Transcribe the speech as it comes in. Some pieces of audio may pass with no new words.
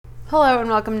Hello and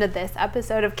welcome to this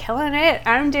episode of Killing It.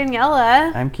 I'm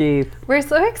Daniela. I'm Keith. We're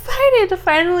so excited to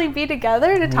finally be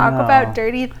together to talk about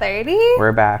Dirty 30.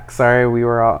 We're back. Sorry, we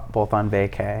were both on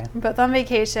vacay. Both on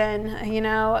vacation, you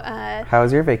know. How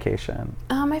was your vacation?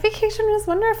 My vacation was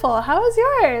wonderful. How was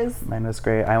yours? Mine was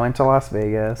great. I went to Las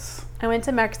Vegas. I went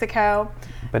to Mexico.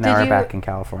 But now we're back in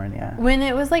California. When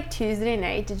it was like Tuesday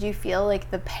night, did you feel like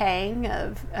the pang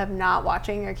of not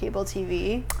watching your cable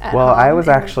TV at Well, home? I was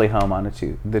actually home on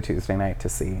the Tuesday night to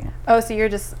see. Oh, so you're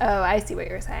just, I see what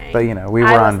you're saying. But, you know, we were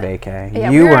on vacay. Yeah,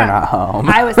 you were not home.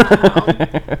 I was not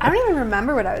home. I don't even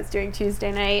remember what I was doing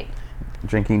Tuesday night.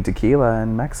 Drinking tequila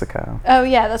in Mexico. Oh,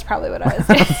 yeah, that's probably what I was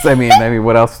doing. I mean,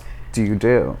 what else do you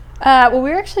do? Well, we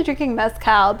were actually drinking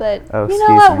mezcal, but you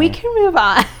know what? We can move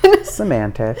on.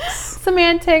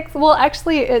 Semantics. Well,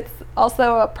 actually, it's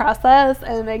also a process,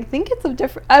 and I think it's a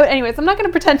different... anyways, I'm not going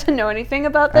to pretend to know anything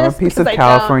about this. I'm a piece of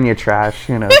California trash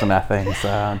who knows nothing,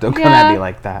 so don't come at me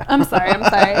like that. I'm sorry.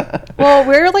 Well,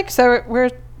 we're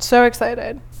so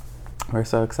excited. We're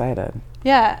so excited.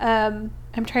 Yeah.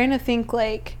 I'm trying to think,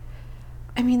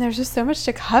 there's just so much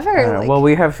to cover. Well,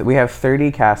 we have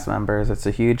 30 cast members. It's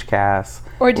a huge cast.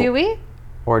 Or do we?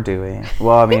 Or do we?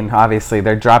 Well, I mean, obviously,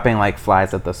 they're dropping like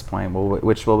flies at this point,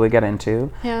 which we'll get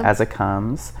into as it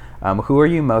comes. Who are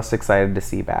you most excited to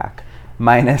see back?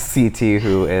 Minus CT,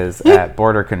 who is at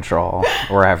border control,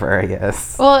 wherever he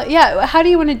is. Well, yeah. How do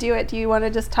you want to do it? Do you want to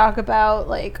just talk about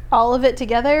all of it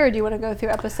together, or do you want to go through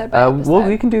episode by episode? Well,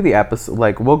 we can do the episode.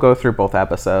 We'll go through both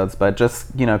episodes, but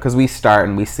just because we start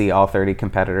and we see all 30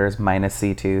 competitors minus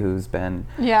C2, who's been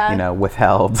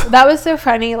withheld. That was so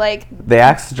funny. They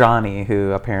asked Johnny,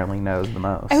 who apparently knows the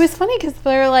most. It was funny because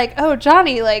they were like, "Oh,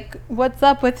 Johnny, what's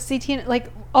up with CT?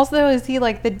 Also, is he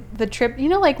the trip?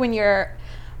 When you're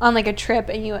on a trip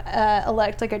and you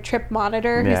elect a trip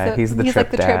monitor. Yeah, he's the trip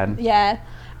dad. Yeah.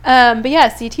 But yeah,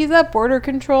 CT's at border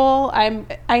control.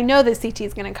 I know that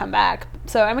CT's going to come back.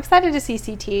 So I'm excited to see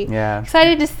CT. Yeah.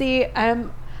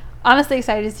 I'm honestly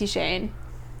excited to see Shane.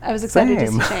 I was excited to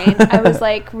see Shane. I was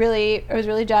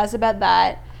really jazzed about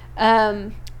that.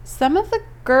 Some of the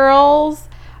girls,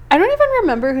 I don't even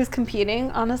remember who's competing.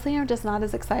 Honestly, I'm just not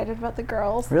as excited about the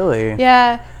girls. Really?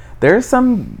 Yeah. There's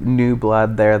some new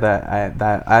blood there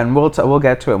and we'll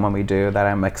get to it when we do, that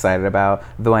I'm excited about,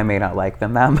 though I may not like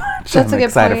them that much. That's I'm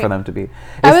excited for them to be.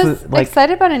 I was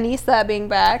excited about Anissa being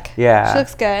back. Yeah. She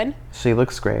looks good. She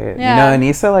looks great. Yeah.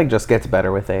 Anissa just gets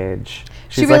better with age.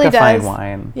 She's really like a does. fine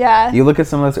wine. Yeah. You look at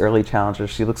some of those early challengers,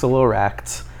 she looks a little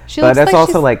wrecked. But it's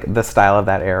also the style of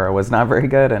that era was not very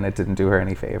good, and it didn't do her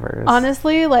any favors.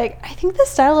 Honestly, I think the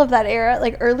style of that era,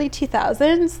 early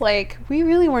 2000s, we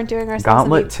really weren't doing ourselves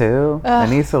Gauntlet 2,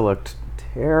 Anissa looked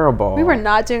terrible. We were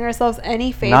not doing ourselves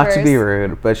any favors. Not to be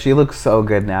rude, but she looks so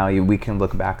good now. We can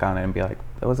look back on it and be like,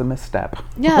 that was a misstep.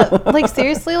 Yeah,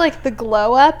 seriously, the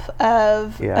glow up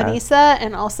of Anissa,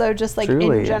 and also just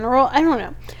in general, I don't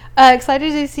know.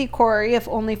 Excited to see Cory, if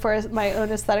only for my own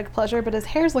aesthetic pleasure, but his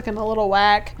hair's looking a little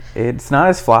whack. It's not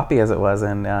as floppy as it was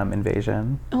in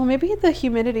Invasion. Oh, maybe the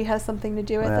humidity has something to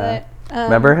do with it.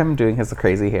 Remember him doing his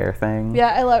crazy hair thing? Yeah,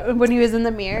 I love when he was in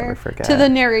the mirror. Never forget. To the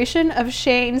narration of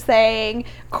Shane saying,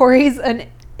 Cory's an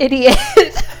idiot.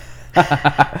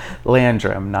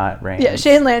 Landrum, not Rain. Yeah,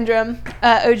 Shane Landrum,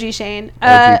 OG Shane.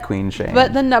 OG Queen Shane.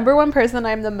 But the number one person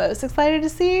I'm the most excited to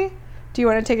see, do you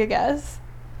want to take a guess?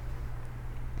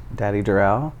 Daddy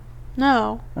Darrell?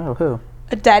 No. Oh, who?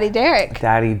 Daddy Derek.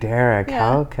 Daddy Derek. Yeah.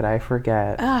 How could I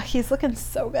forget? He's looking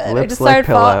so good. Lips like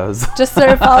pillows. Just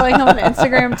started following him on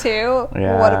Instagram too.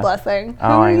 Yeah. What a blessing. Who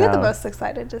are you the most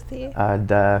excited to see?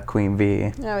 Queen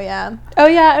V. Oh yeah.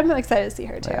 I'm excited to see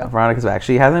her too. Yeah, Veronica's back.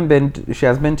 She hasn't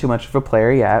been too much of a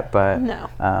player yet, but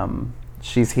no.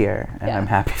 She's here, and I'm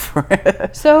happy for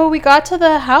it. So we got to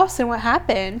the house, and what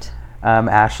happened?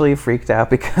 Ashley freaked out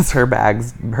because her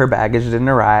baggage didn't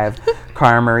arrive.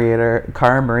 Car Maria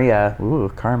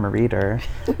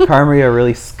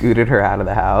really scooted her out of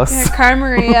the house. Yeah, Car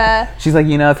Maria. She's like,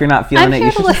 if you're not feeling it,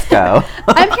 you should just go.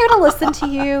 I'm here to listen to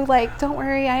you. Don't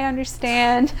worry, I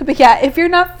understand. But yeah, if you're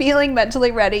not feeling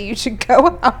mentally ready, you should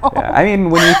go home. Yeah, I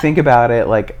mean, when you think about it,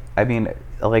 like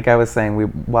I was saying,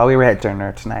 while we were at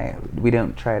dinner tonight, we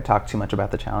didn't try to talk too much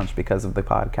about the challenge because of the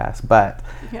podcast, but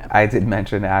I did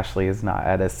mention Ashley is not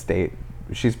at a state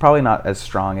she's probably not as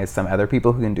strong as some other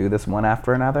people who can do this one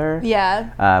after another.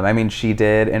 Yeah. I mean, she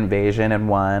did Invasion and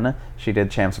won. She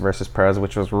did Champs versus Pros,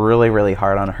 which was really, really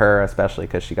hard on her, especially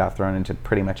because she got thrown into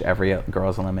pretty much every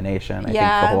girls' elimination.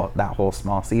 I think that whole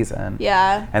small season.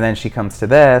 Yeah. And then she comes to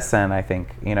this, and I think,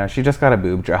 she just got a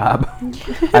boob job.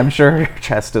 I'm sure her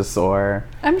chest is sore.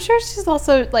 I'm sure she's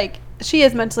also, like, she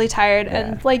is mentally tired. Yeah.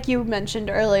 And like you mentioned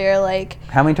earlier, like...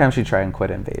 How many times she tried and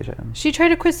quit Invasion? She tried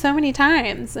to quit so many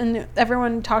times, and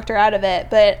everyone talked her out of it.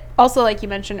 But also, like you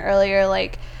mentioned earlier,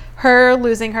 like... her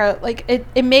losing her, like,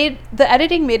 it made, the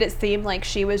editing made it seem like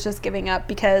she was just giving up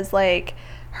because, like,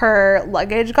 her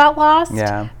luggage got lost.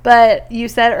 Yeah. But you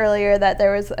said earlier that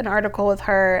there was an article with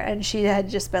her, and she had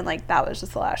just been like, that was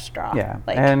just the last straw. Yeah.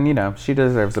 Like, and, you know, she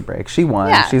deserves a break. She won.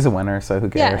 Yeah. She's a winner, so who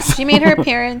cares? Yeah, she made her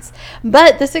appearance.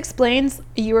 But this explains,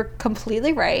 you were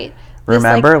completely right.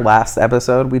 Remember last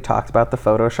episode we talked about the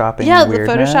photoshopping? Yeah, weirdness?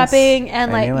 The photoshopping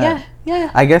and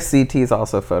yeah. I guess CT is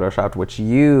also photoshopped, which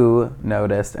you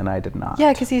noticed and I did not.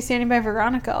 Yeah, because he's standing by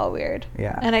Veronica all weird.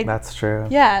 Yeah, and that's true.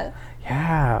 Yeah.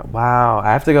 Yeah. Wow.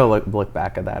 I have to go look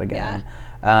back at that again.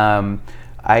 Yeah.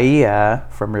 Aya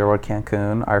from Real World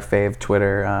Cancun, our fave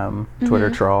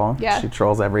Twitter troll. Yeah. She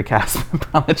trolls every cast member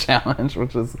on the challenge,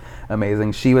 which is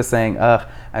amazing. She was saying, "Ugh,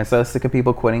 I'm so sick of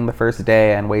people quitting the first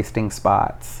day and wasting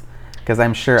spots." Because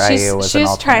I'm sure Aya was an alternate.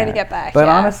 She's trying to get back. But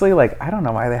honestly, like, I don't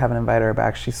know why they haven't invited her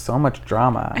back. She's so much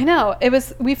drama. I know.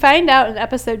 We find out in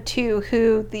episode 2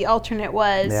 who the alternate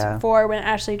was for when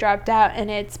Ashley dropped out, and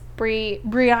it's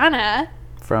Brianna.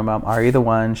 From Are You the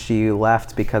One? She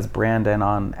left because Brandon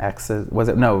on X's, it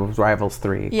was Rivals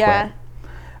 3 quit.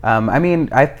 I mean,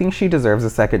 I think she deserves a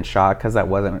second shot because that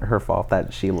wasn't her fault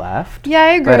that she left. Yeah, I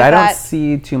agree with that. But I don't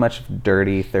see too much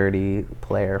dirty 30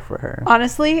 player for her.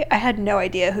 Honestly, I had no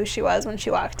idea who she was when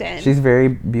she walked in. She's very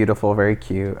beautiful, very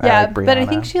cute. Yeah, I like Brianna. But I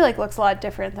think she like looks a lot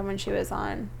different than when she was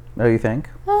on. Oh, you think?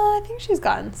 I think she's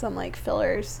gotten some like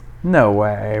fillers. No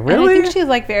way, really? And I think she's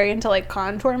like very into like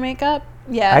contour makeup.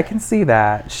 Yeah, I can see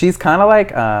that. She's kind of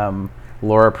like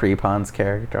Laura Prepon's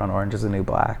character on Orange Is the New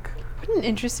Black. What an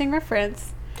interesting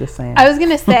reference. Just saying. I was going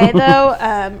to say,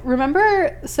 though,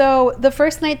 remember, so the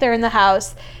first night they're in the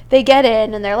house, they get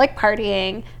in and they're like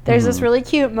partying. There's this really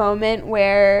cute moment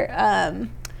where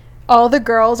all the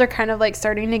girls are kind of like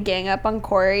starting to gang up on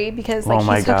Cory because like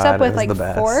he's hooked up with like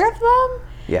 4 of them.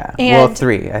 Yeah. And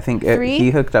 3. I think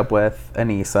he hooked up with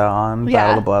Anissa on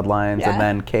Battle of the Bloodlines and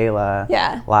then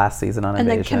Kayla last season on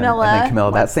Invasion. And then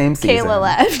Camilla that same season. Kayla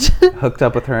left. Hooked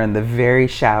up with her in the very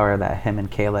shower that him and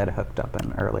Kayla had hooked up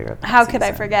in earlier. How could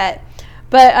I forget?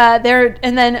 But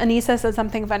and then Anissa said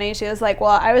something funny. She was like,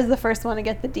 well, I was the first one to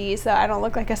get the D, so I don't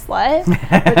look like a slut.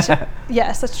 Which,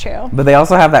 yes, that's true. But they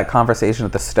also have that conversation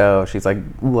at the stove. She's like,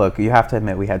 look, you have to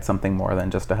admit we had something more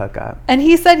than just a hookup. And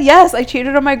he said, yes, I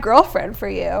cheated on my girlfriend for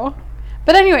you.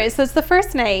 But anyways, so it's the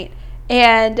first night,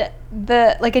 and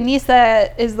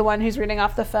Anissa is the one who's reading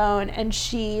off the phone, and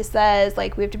she says,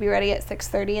 like, we have to be ready at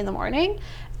 6:30 in the morning.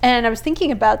 And I was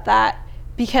thinking about that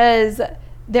because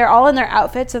they're all in their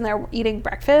outfits and they're eating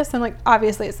breakfast, and like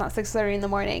obviously it's not 6:30 in the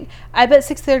morning. I bet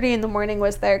 6:30 in the morning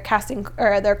was their casting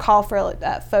or their call for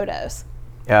photos.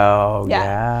 Oh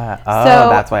yeah. Oh, so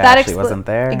that's why Ashley wasn't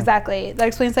there. Exactly. That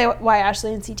explains why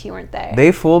Ashley and CT weren't there.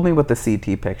 They fooled me with the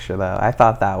CT picture though. I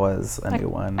thought that was a new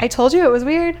one. I told you it was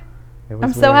weird.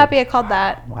 I'm so happy I called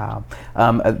that. Wow.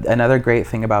 Another great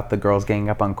thing about the girls ganging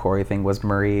up on Cory thing was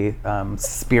Marie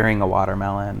spearing a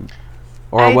watermelon.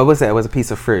 Or what was it? It was a piece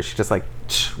of fruit. She just like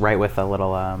right with a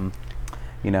little,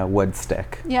 wood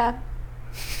stick. Yeah.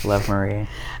 Love Marie.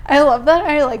 I love that.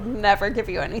 I like never give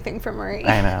you anything for Marie.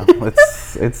 I know.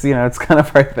 It's kind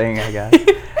of our thing, I guess.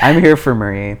 I'm here for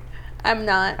Marie. I'm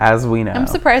not. As we know. I'm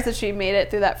surprised that she made it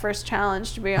through that first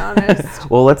challenge, to be honest.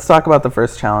 Well, let's talk about the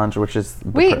first challenge, which is...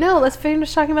 let's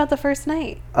finish talking about the first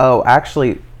night. Oh,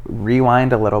 actually,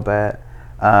 rewind a little bit.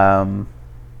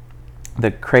 The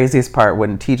craziest part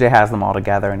when TJ has them all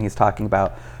together and he's talking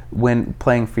about when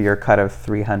playing for your cut of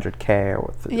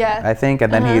 300K I think,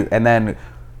 and then and then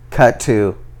cut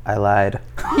to I lied.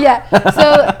 Yeah.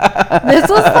 So this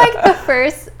was like the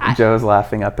first. Joe's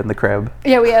laughing up in the crib.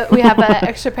 Yeah, we have an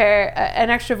extra voice, an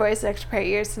extra pair of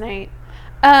ears tonight.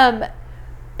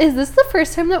 Is this the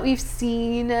first time that we've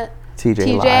seen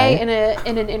TJ in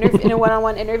an interview, in a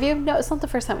one-on-one interview? No, it's not the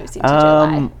first time we've seen TJ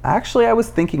lie. Actually, I was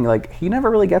thinking like he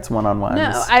never really gets one-on-ones.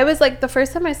 No, I was like the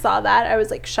first time I saw that, I was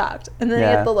like shocked, and then you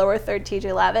get the lower third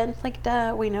TJ Lavin. Like,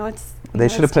 duh, we know it's. They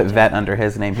should have put TJ. Vet under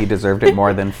his name. He deserved it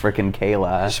more than freaking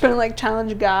Kayla. Should have been like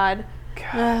challenge God.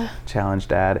 Challenge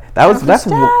Dad.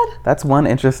 That's one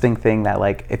interesting thing that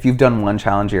like if you've done one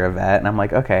challenge, you're a vet, and I'm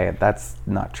like, okay, that's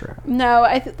not true. No,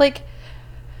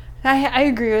 I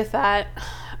agree with that.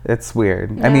 It's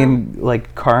weird. Yeah. I mean,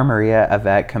 like Cara Maria, a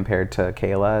vet compared to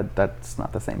Kayla, that's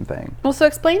not the same thing. Well, so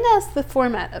explain to us the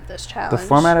format of this challenge. The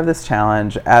format of this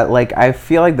challenge, I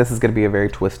feel like this is going to be a very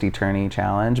twisty, turny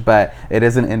challenge, but it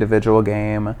is an individual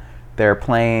game. They're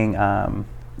playing for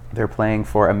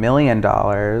 $1 million.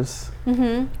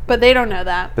 But they don't know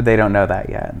that. But they don't know that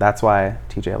yet. That's why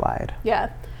TJ lied.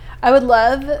 Yeah. I would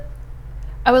love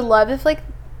if, like,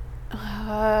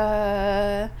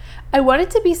 I want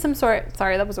it to be some sort,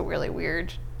 sorry, that was a really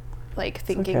weird, like,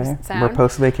 thinking sound. We're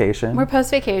post-vacation.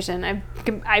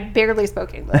 I barely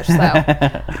spoke English, so.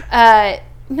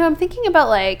 I'm thinking about,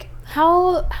 like,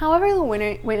 however the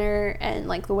winner and,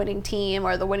 like, the winning team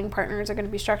or the winning partners are going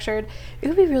to be structured, it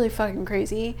would be really fucking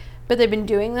crazy. But they've been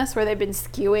doing this where they've been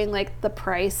skewing, like, the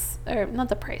price, or not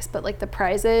the price, but, like, the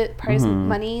prize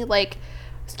money, like,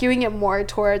 skewing it more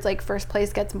towards, like, first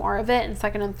place gets more of it and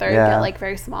second and third get, like,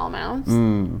 very small amounts.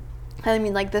 I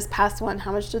mean, like, this past one,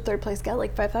 how much did third place get?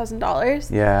 Like $5,000?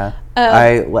 Yeah.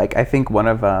 I think one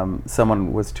of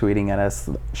someone was tweeting at us,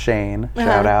 Shane,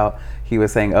 shout out. He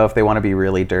was saying, if they want to be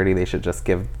really dirty, they should just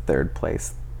give third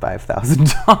place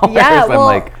 $5,000. Yeah, well,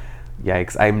 I'm like,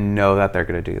 yikes! I know that they're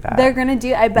gonna do that. They're gonna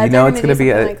do. I bet they're gonna do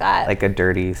something like that. Like a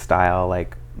dirty style,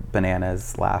 like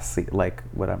Bananas like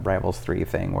what Rivals 3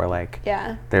 thing, where like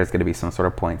there's gonna be some sort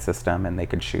of point system, and they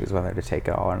could choose whether to take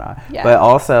it all or not. Yeah. But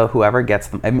also, whoever gets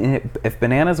them. I mean, if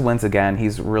Bananas wins again,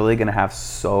 he's really gonna have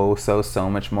so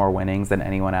much more winnings than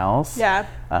anyone else. Yeah.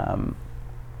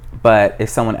 But if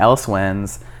someone else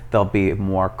wins, they'll be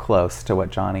more close to what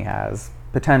Johnny has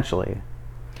potentially.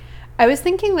 I was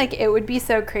thinking, like, it would be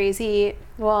so crazy.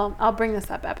 Well, I'll bring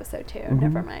this up episode 2.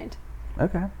 Never mind.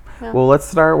 Okay. Yeah. Well, let's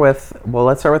start with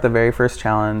the very first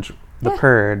challenge, the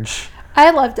Purge.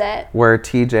 I loved it. Where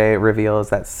TJ reveals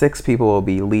that 6 people will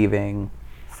be leaving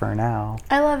for now.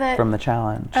 I love it. From the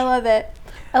challenge. I love it.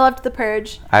 I loved the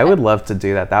Purge. I would love to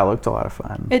do that. That looked a lot of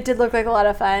fun. It did look like a lot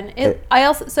of fun.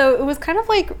 So it was kind of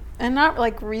like, and not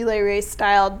like relay race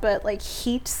styled, but like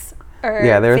heats.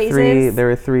 There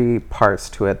were 3 parts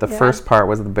to it. The first part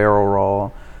was the barrel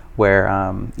roll, where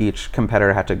each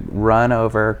competitor had to run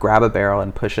over, grab a barrel,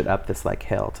 and push it up this like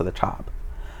hill to the top.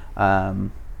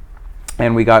 And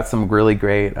we got some really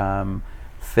great the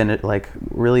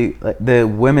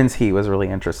women's heat was really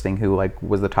interesting. Who like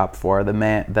was the top 4? The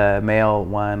male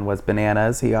one was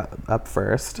Bananas. He got up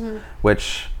first,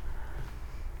 which,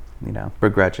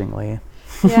 begrudgingly.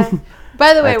 Yeah.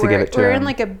 By the way, we're in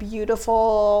like a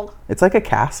beautiful. It's like a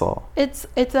castle. It's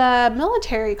a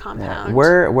military compound.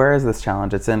 Yeah. Where is this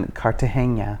challenge? It's in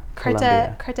Cartagena,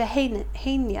 Colombia.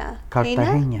 Cartagena.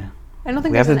 I don't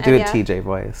think we have to do a TJ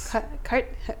voice.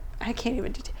 I can't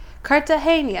even do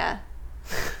Cartagena.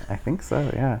 I think so.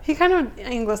 Yeah. He kind of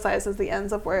anglicizes the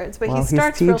ends of words, but he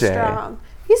starts real strong.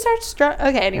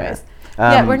 Okay. Anyways,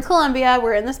 we're in Colombia.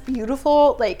 We're in this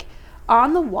beautiful, like,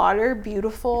 on the water,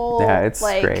 beautiful. Yeah, it's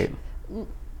like, great.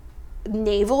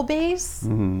 Naval base,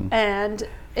 and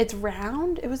it's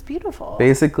round. It was beautiful.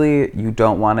 Basically, you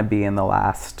don't want to be in the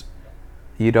last.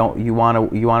 You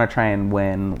want to try and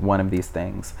win one of these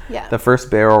things. Yeah. The first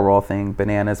barrel roll thing,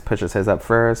 Bananas pushes his up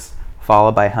first,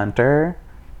 followed by Hunter,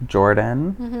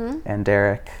 Jordan, and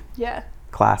Derek. Yeah.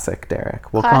 Classic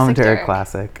Derek. We'll call him Derek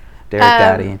Classic. Derek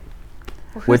Daddy.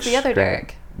 Who's the other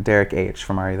Derek? Derek H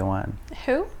from Are You the One?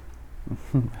 Who?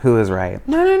 Who is right?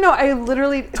 No. I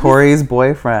literally. Tori's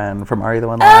boyfriend from Are You the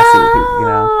One last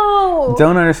season.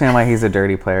 Don't understand why he's a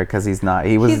dirty player, because he's not.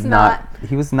 He was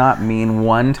not mean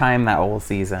one time that whole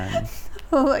season.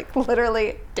 Like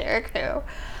literally, Derek who?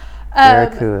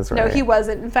 Derek who is right. No, he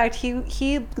wasn't. In fact,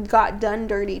 he got done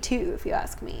dirty too, if you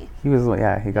ask me. He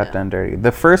got done dirty.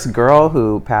 The first girl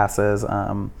who passes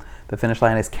the finish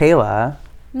line is Kayla.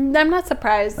 I'm not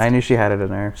surprised. I knew she had it in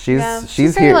her.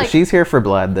 She's here. Like, she's here for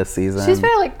blood this season. She's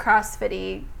very like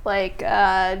CrossFit-y,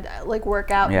 like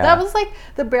workout. Yeah. That was like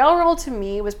the barrel roll to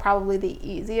me was probably the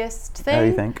easiest thing. How do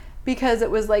you think? Because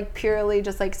it was like purely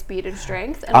just like speed and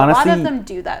strength, and honestly, a lot of them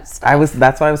do that stuff.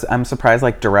 That's why I'm surprised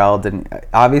like Darrell didn't.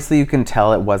 Obviously, you can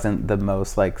tell it wasn't the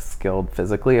most like skilled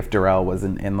physically if Darrell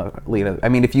wasn't in the lead. I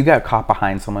mean, if you got caught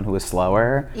behind someone who was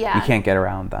slower, you can't get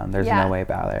around them. There's no way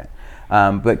about it.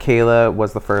 But Kayla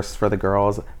was the first for the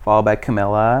girls, followed by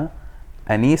Camilla,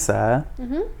 Anissa,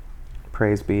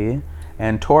 praise be,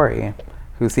 and Tori,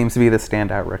 who seems to be the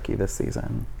standout rookie this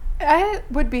season. I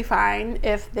would be fine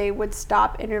if they would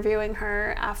stop interviewing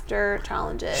her after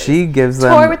challenges. She gives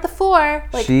them Tori with the 4.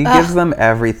 Like, she gives them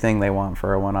everything they want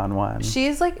for a one-on-one. She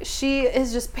is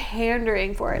just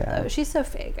pandering for it though. She's so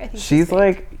fake. I think she's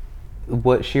fake.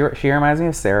 like she reminds me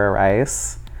of Sarah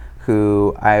Rice,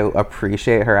 who I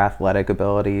appreciate her athletic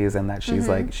abilities and that she's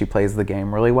like she plays the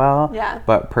game really well. Yeah.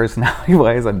 But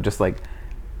personality-wise, I'm just like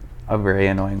a very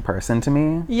annoying person to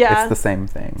me. Yeah. It's the same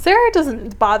thing. Sarah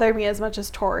doesn't bother me as much as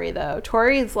Tori though.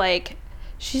 Tori is like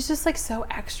she's just like so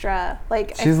extra.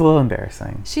 Like she's a little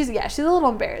embarrassing. She's a little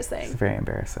embarrassing. It's very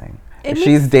embarrassing.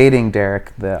 She's dating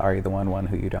Derek, the Are You the One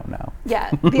who you don't know. Yeah,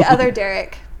 the other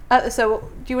Derek. So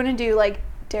do you want to do like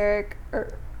Derek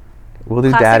or? We'll do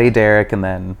Classic? Daddy Derek and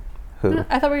then who? No,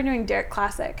 I thought we were doing Derek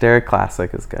Classic. Derek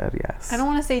Classic is good, yes. I don't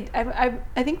want to say.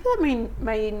 I think that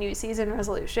my new season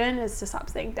resolution is to stop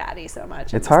saying daddy so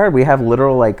much. It's hard. We have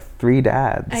literal like 3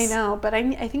 dads. I know, but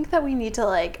I think that we need to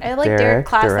like. I like Derek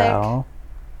Classic. Darrell,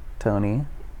 Tony.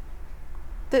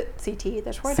 The CT.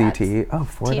 There's 4 dads. CT. Oh,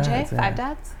 4 TJ, dads. TJ, 5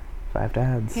 dads. 5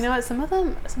 dads. You know what? Some of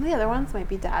the other ones might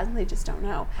be dads and they just don't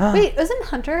know. Wait, isn't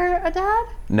Hunter a dad?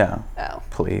 No. Oh.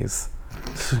 Please.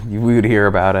 We would hear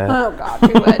about it. Oh God,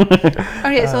 we would.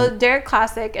 Okay, so Derek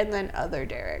Classic and then other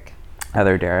Derek.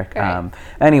 Other Derek. Right.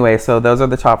 Anyway, so those are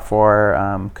the top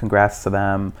 4. Congrats to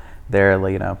them. They're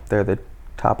they're the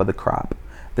top of the crop.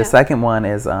 The second one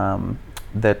is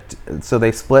so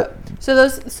they split. So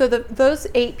those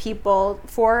 8 people,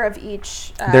 4 of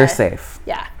each. They're safe.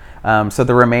 Yeah. So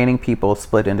the remaining people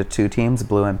split into 2 teams,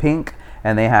 blue and pink,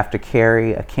 and they have to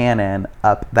carry a cannon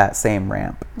up that same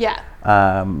ramp. Yeah.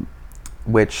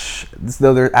 Which,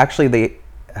 though there's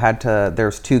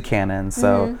 2 cannons,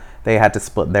 so they had to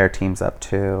split their teams up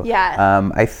too.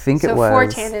 Yeah. I think it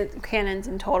was 4 cannons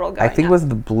in total going I think up. it was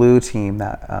the blue team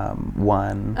that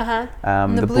won.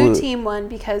 The blue team won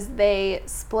because they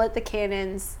split the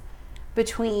cannons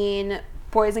between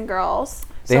boys and girls.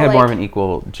 They had more of an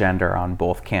equal gender on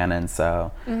both cannons,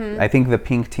 so I think the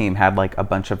pink team had like a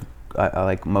bunch of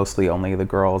like mostly only the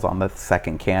girls on the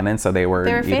second cannon, so they were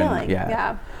even failing.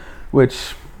 Yeah.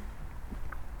 Which,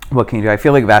 what can you do? I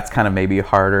feel like that's kind of maybe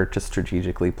harder to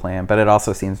strategically plan, but it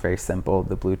also seems very simple.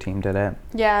 The blue team did it.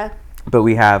 Yeah. But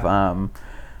we have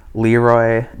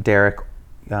Leroy, Derek,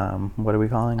 what are we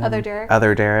calling him?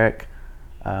 Other Derek,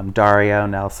 Dario,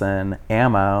 Nelson,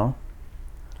 Ammo,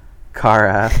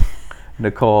 Cara,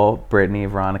 Nicole, Brittany,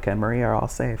 Veronica, and Marie are all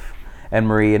safe. And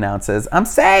Marie announces, "I'm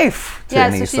safe!" to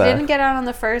Anissa. So she didn't get out on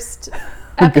the first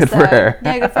episode. Good for her.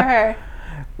 Yeah, good for her.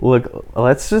 Look,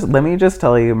 let me just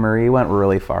tell you, Marie went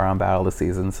really far on Battle of the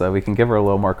Season, so we can give her a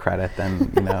little more credit than,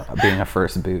 being a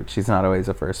first boot. She's not always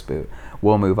a first boot.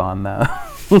 We'll move on, though.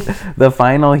 The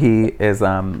final heat is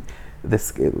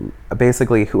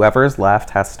basically whoever's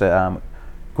left has to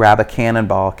grab a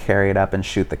cannonball, carry it up, and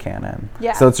shoot the cannon.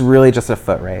 Yeah. So it's really just a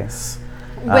foot race.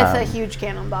 With a huge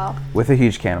cannonball. With a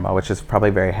huge cannonball, which is probably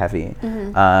very heavy.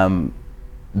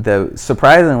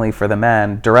 Surprisingly for the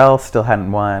men, Darrell still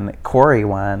hadn't won. Cory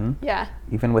won. Yeah.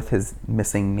 Even with his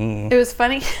missing knee. It was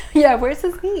funny. Yeah, where's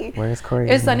his knee? Where's Cory?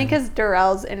 It was funny because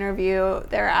Darrell's interview,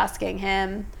 they were asking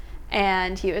him,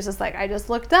 and he was just like, I just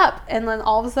looked up. And then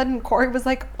all of a sudden, Cory was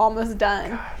like almost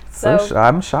done. God, so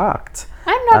I'm shocked.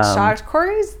 I'm not shocked.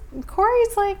 Cory's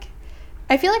like,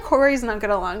 I feel like Cory's not good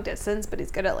at long distance, but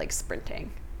he's good at like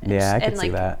sprinting. Yeah, I can see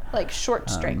that. Like short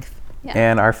strength. Yeah.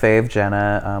 And our fave,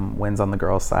 Jenna, wins on the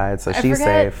girls' side, so she's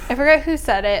safe. I forget who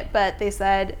said it, but they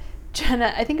said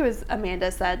Jenna, I think it was Amanda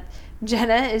said,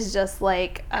 Jenna is just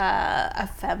like a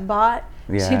fembot.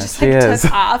 Yeah, she just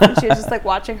took off and she was just like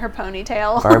watching her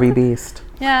ponytail. Barbie Beast.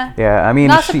 Yeah. Yeah, I mean,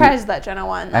 not surprised that Jenna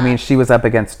won. I mean, she was up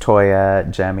against Toya,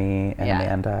 Jemmy, and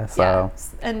Amanda, so. Yeah.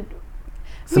 And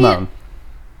Simone.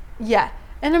 Yeah.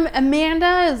 And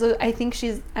Amanda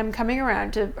is, I'm coming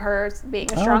around to her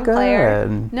being a strong player.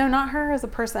 No, not her as a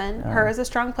person. Her as a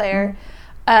strong player.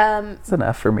 It's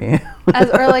enough for me.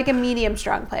 Or like a medium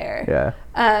strong player.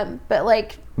 Yeah. But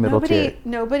like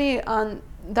nobody on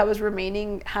that was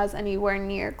remaining has anywhere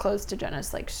near close to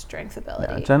Jenna's like strength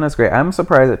ability. Yeah, Jenna's great. I'm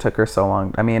surprised it took her so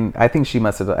long. I mean, I think she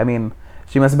must have been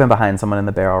behind someone in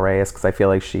the barrel race because I feel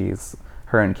like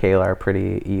her and Kayla are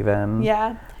pretty even.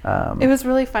 Yeah. It was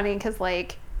really funny because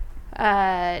like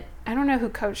I don't know who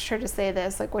coached her to say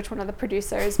this, like which one of the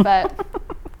producers, but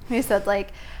he said like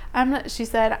she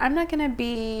said I'm not gonna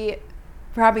be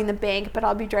robbing the bank, but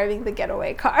I'll be driving the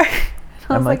getaway car.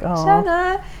 I was like,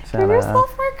 Jenna, give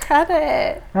yourself more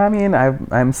credit. I mean,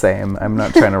 I'm same. I'm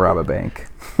not trying to rob a bank.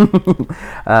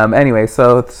 Anyway,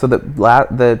 so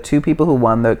the 2 people who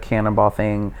won the cannonball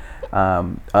thing,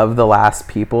 of the last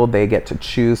people, they get to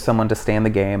choose someone to stay in the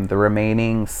game. The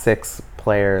remaining 6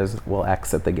 players will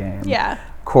exit the game. Yeah.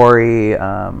 Cory,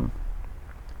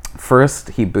 first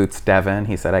he boots Devin.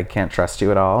 He said, I can't trust you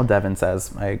at all. Devin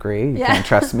says, I agree. You can't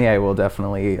trust me. I will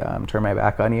definitely turn my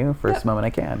back on you first moment I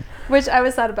can. Which I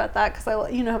was sad about that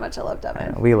because you know how much I love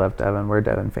Devin. We love Devin. We're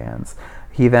Devin fans.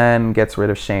 He then gets rid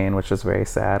of Shane, which was very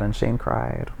sad, and Shane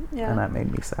cried. Yeah. And that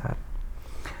made me sad.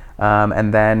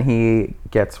 And then he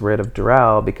gets rid of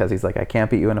Darrell because he's like, I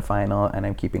can't beat you in a final, and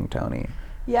I'm keeping Tony.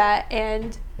 Yeah,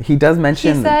 and he does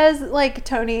mention... He says, like,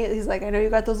 Tony, he's like, I know you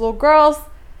got those little girls.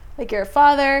 Like, you're a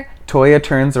father. Toya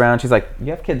turns around. She's like, you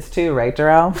have kids too, right,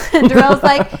 Darrell? And Darrell's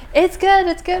like, it's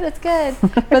good.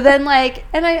 But then, like,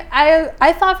 and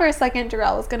I thought for a second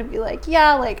Darrell was going to be like,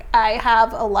 yeah, like, I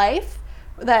have a life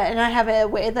and I have a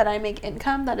way that I make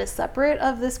income that is separate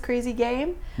of this crazy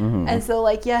game. Mm-hmm. And so,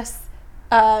 like, yes,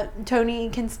 Tony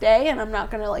can stay and I'm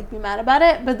not going to, like, be mad about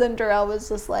it. But then Darrell was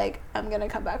just like, I'm going to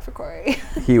come back for Cory.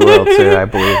 He will too. I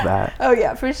believe that. Oh,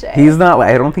 yeah, for sure. He's not,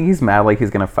 I don't think he's mad like he's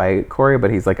going to fight Cory,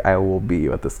 but he's like, I will beat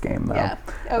you at this game though. Yeah.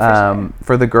 Oh, for sure.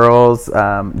 For the girls,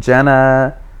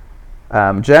 Jenna,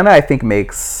 I think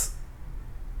makes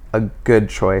a good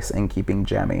choice in keeping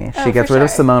Jemmy. She gets rid of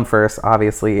Simone first,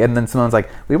 obviously, and then Simone's like,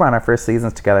 we were on our first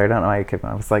seasons together. I don't know why you kept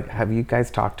on. I was like, have you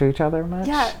guys talked to each other much?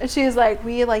 Yeah, and she was like,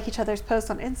 we like each other's posts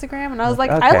on Instagram, and I was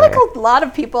like, okay. I like a lot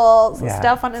of people's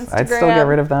stuff on Instagram. I'd still get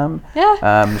rid of them.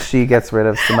 Yeah. She gets rid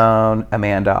of Simone.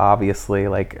 Amanda, obviously,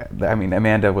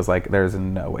 Amanda was like, there's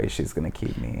no way she's gonna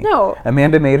keep me. No.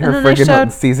 Amanda made her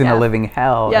friggin' season of Living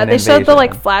Hell. Yeah, they showed the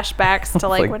like flashbacks to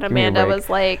like when Amanda was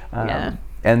like,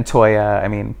 and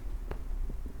Toya,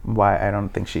 why I don't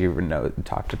think she even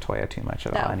talked to Toya too much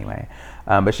at all anyway.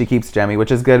 But she keeps Jemmy,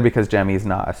 which is good because Jemmy's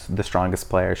not the strongest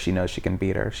player. She knows she can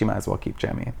beat her. She might as well keep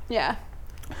Jemmy. Yeah.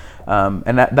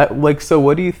 And that like, so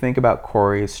what do you think about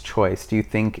Cory's choice? Do you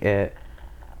think it,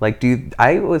 like,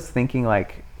 I was thinking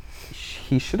like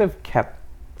he should have kept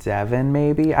Devin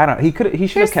maybe? I don't know. He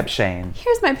should have kept Shane.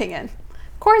 Here's my opinion.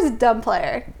 Cory's a dumb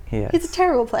player. He's a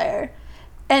terrible player.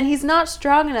 And he's not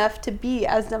strong enough to be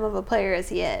as dumb of a player as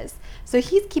he is. So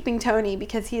he's keeping Tony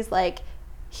because he's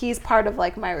part of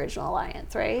like my original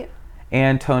alliance, right?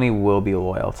 And Tony will be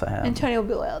loyal to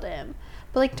him.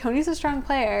 But like Tony's a strong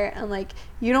player, and like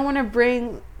you don't want to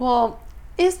bring. Well,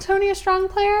 is Tony a strong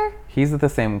player? He's at the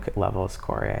same level as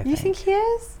Cory, I think. You think he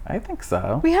is? I think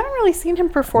so. We haven't really seen him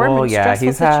perform in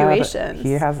stressful situations.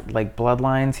 He has like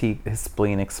bloodlines. His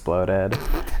spleen exploded.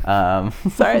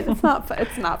 Sorry, it's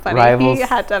not funny. He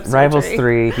had to have surgery. Rivals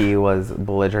 3, he was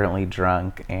belligerently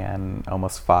drunk and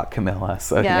almost fought Camilla,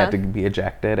 so he had to be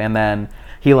ejected. And then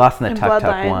he lost in the Tuk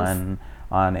Tuk one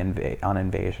on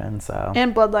Invasion. So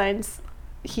and Bloodlines,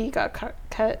 he got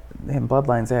cut. In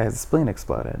Bloodlines, his spleen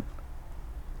exploded.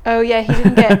 Oh yeah, he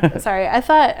didn't get. Sorry, I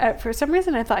thought for some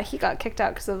reason I thought he got kicked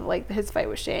out because of like his fight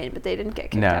with Shane, but they didn't get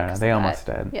kicked out. No, they almost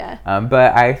did. Yeah.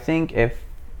 But I think if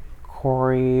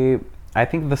Cory, I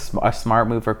think a smart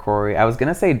move for Cory. I was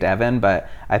gonna say Devin, but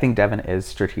I think Devin is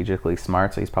strategically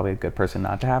smart, so he's probably a good person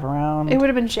not to have around. It would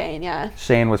have been Shane, yeah.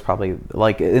 Shane was probably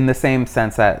like in the same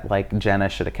sense that like Jenna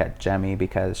should have kept Jemmy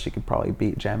because she could probably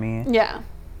beat Jemmy. Yeah.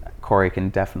 Cory can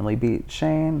definitely beat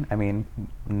Shane. I mean,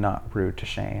 not rude to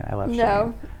Shane. I love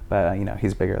Shane. But,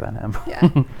 he's bigger than him.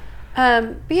 Yeah.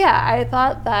 But yeah, I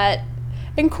thought that...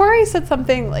 And Cory said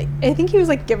something, like, I think he was,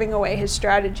 like, giving away his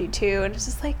strategy, too. And it's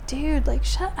just like, dude, like,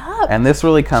 shut up. And this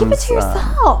really comes... Keep it to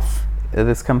yourself.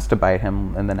 This comes to bite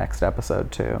him in the next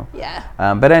episode, too. Yeah.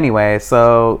 But anyway,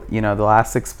 so, the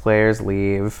last 6 players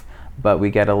leave, but we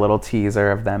get a little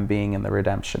teaser of them being in the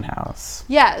Redemption House.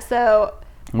 Yeah, so...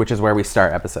 Which is where we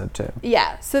start episode 2.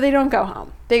 Yeah, so they don't go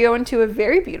home. They go into a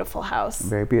very beautiful house.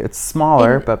 Very beautiful. It's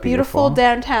smaller, but beautiful. Beautiful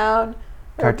downtown.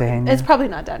 Cartagena? It's probably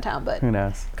not downtown, but... Who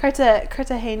knows? Cartagena. I think it's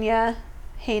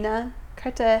Hena.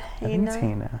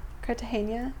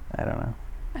 Cartagena? I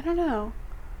don't know.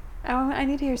 I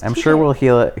need to hear I'm sure we'll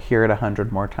hear it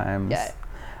 100 more times. Yeah.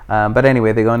 But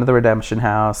anyway, they go into the Redemption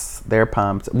House. They're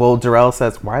pumped. Well, Darrell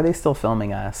says, why are they still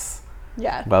filming us?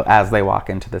 Yeah. But as they walk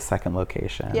into the second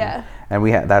location. Yeah. And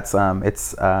it's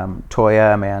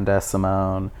Toya, Amanda,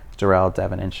 Simone, Darrell,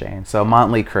 Devin, and Shane. So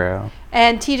Motley crew.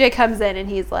 And TJ comes in and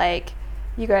he's like,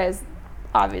 you guys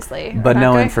obviously but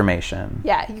no information.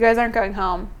 Yeah, you guys aren't going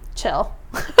home. Chill.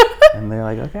 And they're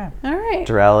like, okay. All right.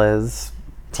 Darrell is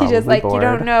TJ's like, bored. You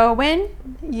don't know when,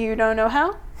 you don't know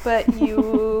how, but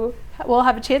you will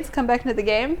have a chance to come back into the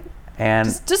game. And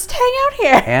just hang out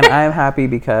here. And I'm happy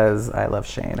because I love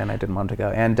Shane and I didn't want to go.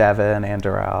 And Devin and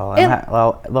Darrell.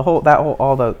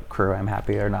 All the crew, I'm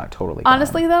happy are not totally gone.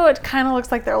 Honestly, though, it kind of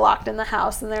looks like they're locked in the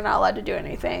house and they're not allowed to do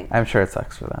anything. I'm sure it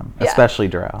sucks for them, especially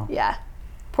Darrell. Yeah,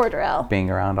 poor Darrell.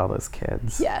 Being around all those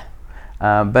kids. Yeah.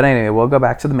 But anyway, we'll go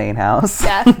back to the main house.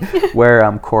 Yeah. Where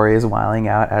Cory is wiling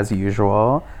out as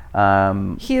usual.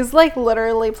 He's like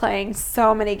literally playing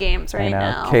so many games right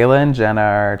now. Kayla and Jenna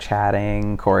are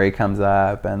chatting. Cory comes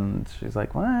up and she's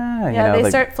like, "What?" They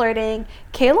start flirting.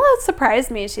 Kayla surprised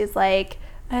me. She's like,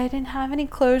 "I didn't have any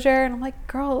closure," and I'm like,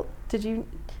 "Girl, did you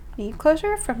need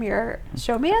closure from your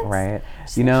showmance. Right.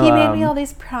 He made me all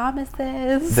these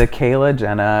promises. The Kayla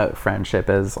Jenna friendship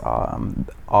is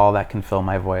all that can fill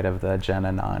my void of the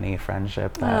Jenna Nani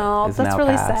friendship. That's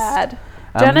really sad.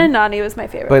 Jenna and Nani was my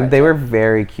favorite. But they were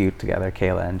very cute together,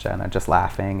 Kayla and Jenna, just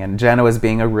laughing. And Jenna was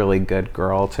being a really good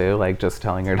girl, too. Like, just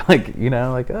telling her, like, you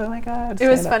know, like, oh, my God, it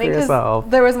was funny because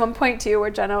there was one point, too,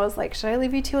 where Jenna was like, should I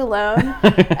leave you two alone?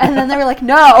 And then they were like,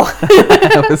 no.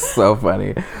 It was so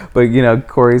funny. But, you know,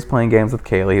 Cory's playing games with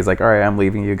Kayla. He's like, all right, I'm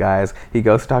leaving you guys. He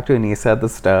goes to talk to Anissa at the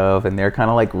stove, and they're kind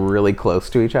of, like, really close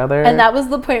to each other. And that was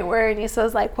the point where Anissa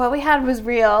was like, what we had was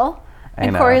real.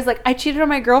 And Cory's like, I cheated on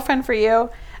my girlfriend for you.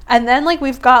 And then, like,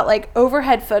 we've got, like,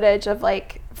 overhead footage of,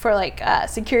 like,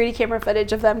 security camera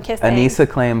footage of them kissing. Anissa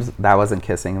claims that wasn't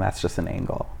kissing. That's just an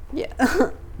angle. Yeah.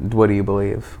 What do you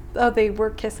believe? Oh, they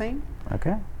were kissing?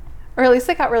 Okay. Or at least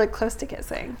they got really close to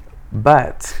kissing.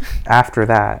 But after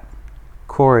that,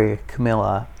 Cory,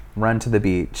 Camilla run to the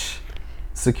beach.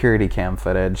 Security cam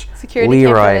footage.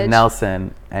 Leroy,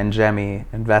 Nelson, and Jemmy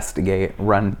investigate,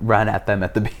 run at them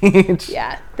at the beach.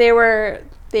 Yeah. They were...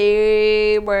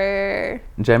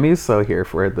 Jemmy's so here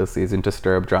for it this season to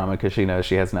stir up drama because she knows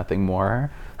she has nothing more.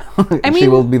 She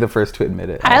will be the first to admit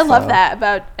it. I love that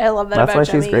about That's why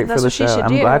Jemmy. She's great for the show.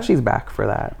 I'm glad she's back for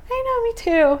that. I know, me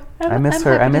too. I miss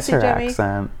her. I miss her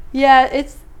accent. Yeah,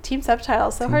 it's team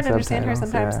subtitles, so hard to understand her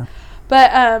sometimes. Yeah.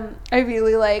 But I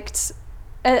really liked.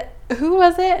 Who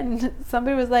was it? And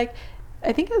somebody was like,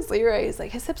 I think it was Leroy. He's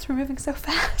like, his hips were moving so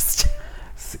fast.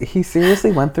 He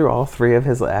seriously went through all three of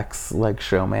his ex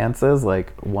showmances,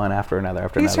 like one after another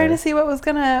after another. He's trying to see what was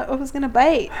gonna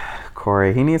bite.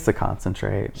 Cory, he needs to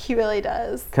concentrate. He really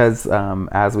does. Because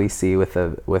as we see with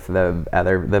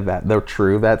the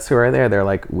true vets who are there, they're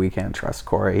like, we can't trust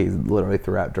Cory. He's literally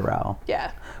threw out Darrell.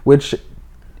 Yeah. Which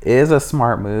is a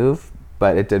smart move,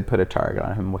 but it did put a target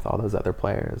on him with all those other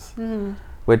players. Mm.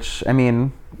 Which, I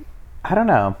mean, I don't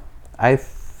know. I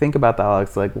think about that,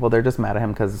 Alex, like, well, they're just mad at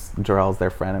him because Darrell's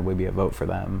their friend and would be a vote for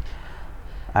them.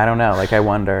 I don't know. Like, I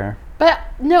wonder. But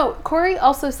no, Cory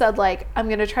also said, like, I'm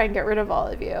gonna try and get rid of all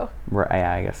of you. Right?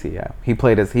 Yeah, I guess he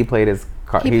played his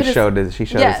card. He showed his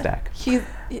deck. He's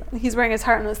wearing his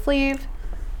heart on his sleeve.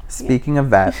 Speaking of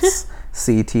vets,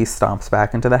 CT stomps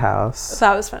back into the house.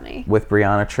 That was funny. With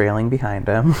Brianna trailing behind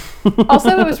him.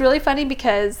 Also, it was really funny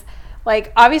because,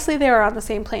 like, obviously they were on the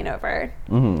same plane over.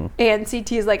 Mm-hmm. And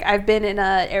CT's like, I've been in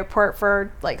an airport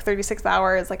for, like, 36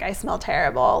 hours. Like, I smell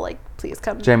terrible. Like, please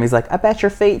come. Jimmy's like, I bet your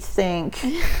feet stink.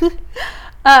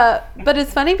 But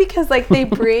it's funny because, like, they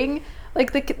bring,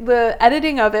 like, the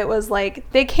editing of it was, like,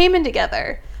 they came in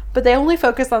together, but they only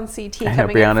focus on CT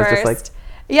coming in first. Just like,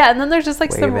 yeah, and then there's just,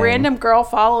 like, some random girl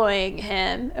following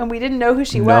him, and we didn't know who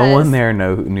she was. No one there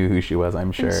knew who she was,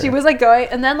 I'm sure. And she was, like, going,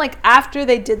 and then, like, after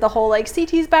they did the whole, like,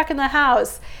 CT's back in the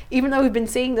house, even though we've been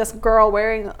seeing this girl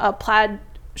wearing a plaid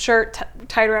shirt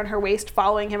tied around her waist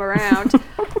following him around,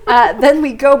 then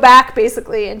we go back,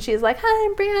 basically, and she's like, hi,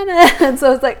 I'm Brianna. And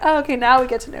so it's like, oh, okay, now we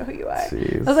get to know who you are.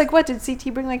 Jeez. I was like, what, did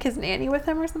CT bring, like, his nanny with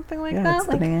him or something like that? It's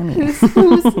like, the nanny.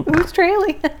 Who's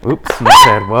trailing him? Oops,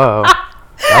 said, whoa.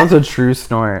 That was a true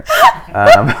snort.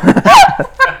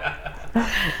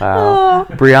 Wow.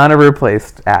 Brianna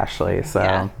replaced Ashley,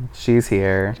 so she's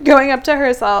here. Going up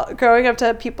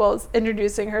to people,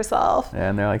 introducing herself.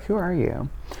 And they're like, who are you?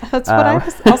 That's what I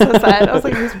also said. I was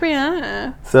like, who's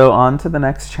Brianna? So on to the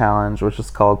next challenge, which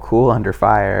is called Cool Under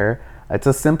Fire. It's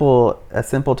a simple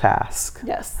task.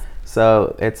 Yes.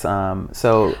 So it's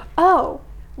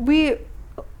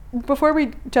before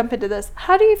we jump into this,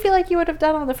 how do you feel like you would have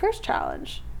done on the first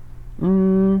challenge?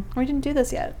 We didn't do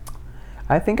this yet.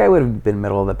 I think I would have been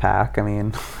middle of the pack. I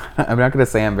mean, I'm not going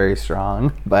to say I'm very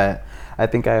strong, but I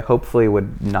think I hopefully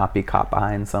would not be caught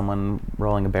behind someone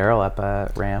rolling a barrel up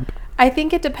a ramp. I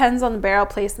think it depends on the barrel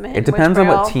placement. It depends on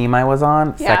what team I was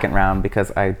on second round,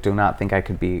 because I do not think I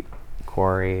could beat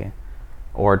Cory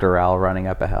or Darrell running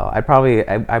up a hill. I'd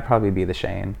probably be the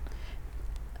Shane.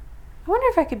 I wonder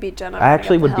if I could beat Jenna. I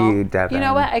actually would be Devin. You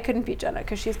know what? I couldn't beat Jenna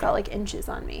because she's got, like, inches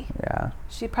on me. Yeah.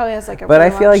 She probably has, like, a But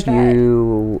really I feel like stride.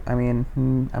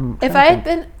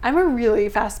 I'm a really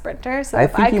fast sprinter, so I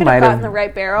if I think could have gotten the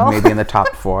right barrel. Maybe in the top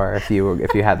 4 if you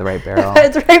had the right barrel.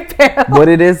 The right barrel. What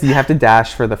it is, you have to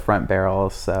dash for the front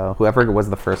barrels, so whoever was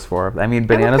the first 4. I mean,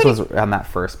 Bananas was on that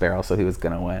first barrel, so he was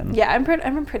going to win. Yeah, I'm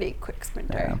a pretty quick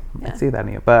sprinter. Yeah. I see that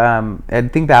in you. But I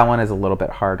think that one is a little bit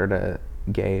harder to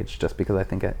gauge, just because I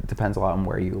think it depends a lot on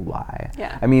where you lie.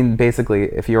 Yeah. I mean, basically,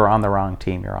 if you're on the wrong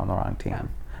team, you're on the wrong team. Yeah.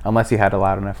 Unless you had a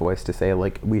loud enough voice to say,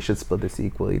 like, we should split this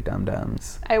equally,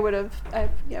 dum-dums. I would have.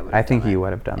 I think you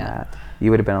would have done that.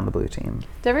 You would have been on the blue team.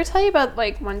 Did I ever tell you about,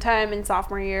 like, one time in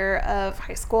sophomore year of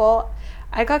high school,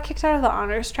 I got kicked out of the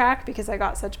honors track because I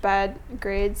got such bad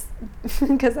grades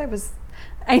because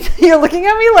you're looking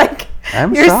at me like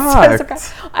I'm you're shocked. so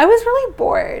surprised. I was really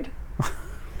bored.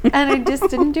 And I just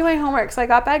didn't do my homework, so I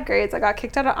got bad grades. I got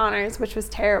kicked out of honors, which was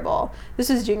terrible. This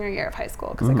was junior year of high school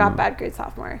because I got bad grades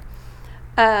sophomore.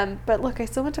 But look, I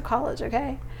still went to college,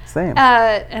 okay? Same.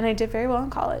 And I did very well in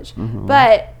college.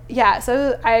 But yeah,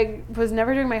 so I was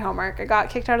never doing my homework. I got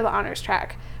kicked out of the honors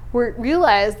track.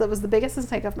 Realized that was the biggest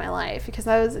mistake of my life because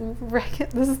I was in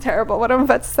this is terrible what I'm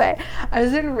about to say. I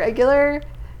was in regular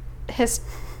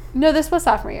no, this was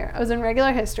sophomore year. I was in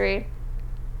regular history.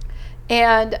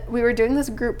 And we were doing this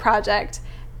group project,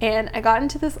 and I got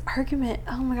into this argument.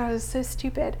 Oh my God, it was so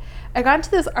stupid. I got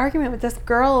into this argument with this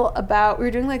girl about, we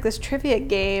were doing like this trivia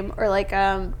game or like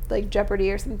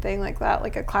Jeopardy or something like that,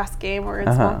 like a class game or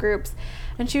in small groups.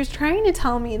 And she was trying to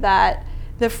tell me that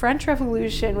the French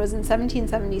Revolution was in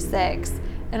 1776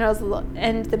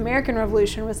 and the American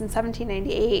Revolution was in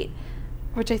 1798,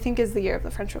 which I think is the year of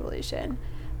the French Revolution.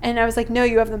 And I was like, no,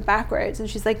 you have them backwards. And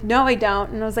she's like, no, I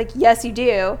don't. And I was like, yes, you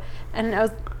do.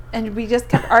 And we just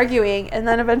kept arguing. And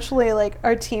then eventually, like,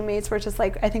 our teammates were just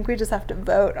like, I think we just have to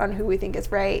vote on who we think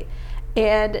is right.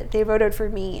 And they voted for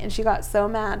me. And she got so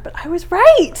mad. But I was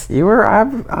right. You were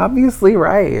obviously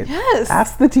right. Yes.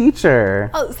 Ask the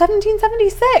teacher. Oh,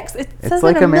 1776. It's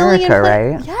like America,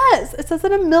 right? Yes. It says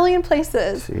it in a million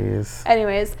places. Jeez.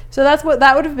 Anyways, so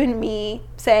that would have been me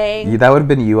saying. That would have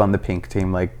been you on the pink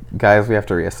team. Like, guys, we have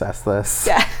to reassess this.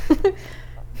 Yeah.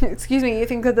 Excuse me, you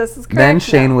think that this is correct? Then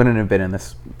Shane wouldn't have been in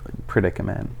this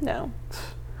predicament. No.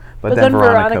 But then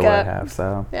Veronica would have,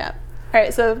 so. Yeah. All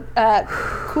right, so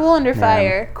cool under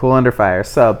fire. Cool under fire.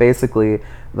 So basically,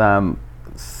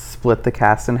 split the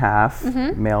cast in half,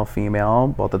 male, female,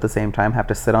 both at the same time, have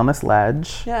to sit on this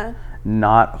ledge. Yeah.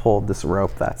 Not hold this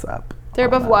rope that's up. They're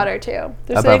above water, too.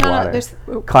 They're above water.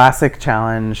 Classic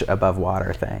challenge above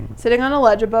water thing. Sitting on a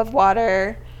ledge above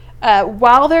water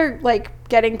while they're, like,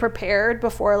 getting prepared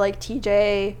before, like,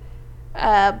 TJ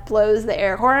blows the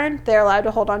air horn. They're allowed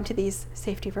to hold on to these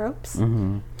safety ropes.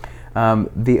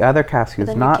 The other cast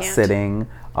who's not sitting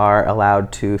are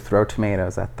allowed to throw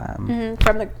tomatoes at them.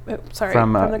 From the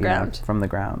ground. From the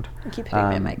ground. I keep hitting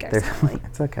my mic accidentally.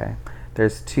 It's okay.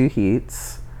 There's 2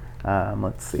 heats.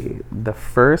 Let's see. The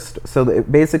first,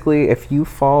 basically, if you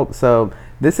fall, so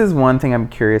this is one thing I'm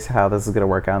curious how this is going to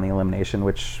work out in the elimination,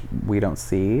 which we don't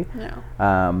see.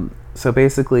 No. So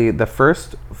basically, the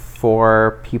first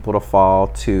 4 people to fall,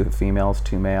 2 females,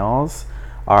 2 males,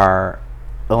 are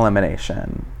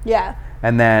elimination. Yeah.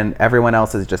 And then everyone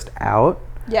else is just out.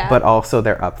 Yeah. But also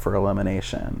they're up for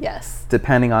elimination. Yes.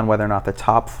 Depending on whether or not the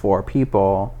top 4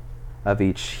 people of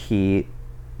each heat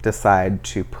decide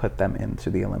to put them into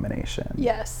the elimination.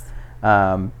 Yes.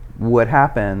 What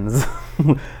happens,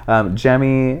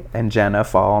 Jemmy and Jenna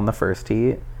fall in the first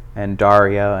heat, and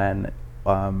Dario and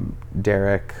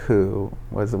Derek,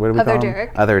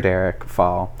 Other Derek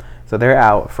fall. So they're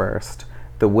out first.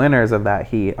 The winners of that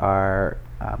heat are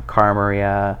Cara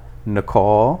Maria,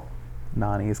 Nicole,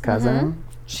 Nani's cousin.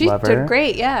 She did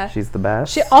great, yeah. She's the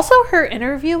best. Her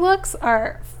interview looks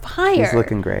are fire. She's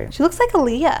looking great. She looks like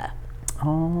Aaliyah.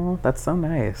 Oh, that's so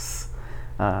nice.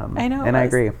 I know. And I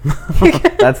agree.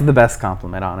 That's the best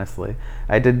compliment, honestly.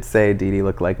 I did say Dee Dee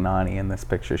looked like Nani in this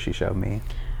picture she showed me.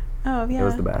 Oh, yeah. It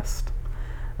was the best.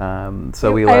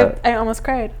 I almost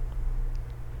cried.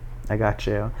 I got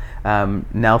you.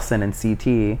 Nelson and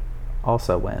CT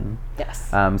also win. Yes.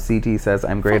 CT says,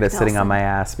 I'm great at sitting on my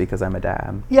ass because I'm a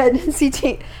dad. Yeah,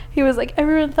 CT, he was like,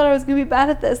 everyone thought I was going to be bad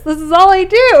at this. This is all I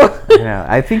do. Yeah,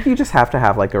 I think you just have to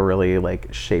have like a really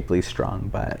like shapely, strong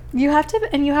butt. You have to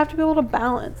be able to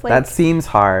balance. Like, that seems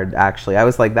hard, actually. I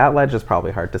was like, that ledge is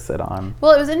probably hard to sit on.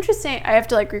 Well, it was interesting. I have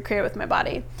to like recreate it with my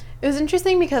body. It was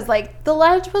interesting because like the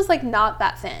ledge was like not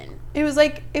that thin. It was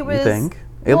like, it was... You think?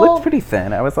 It looked pretty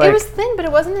thin. I was like... It was thin, but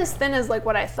it wasn't as thin as like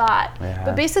what I thought. Yeah.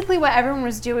 But basically what everyone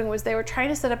was doing was they were trying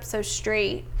to sit up so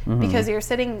straight because you're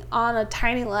sitting on a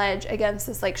tiny ledge against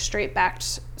this like straight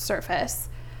backed surface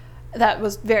that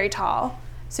was very tall.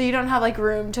 So you don't have like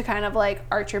room to kind of like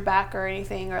arch your back or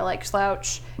anything or like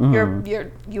slouch.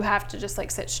 You have to just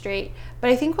like sit straight. But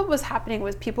I think what was happening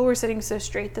was people were sitting so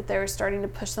straight that they were starting to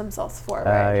push themselves forward.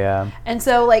 Yeah. And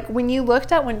so like when you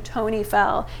looked at when Tony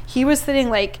fell, he was sitting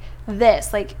like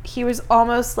this, like he was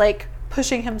almost like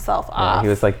pushing himself off. He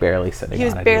was like barely sitting on it. He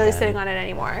was barely sitting on it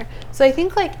anymore. So I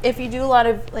think like if you do a lot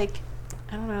of like,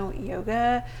 I don't know,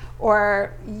 yoga,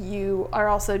 or you are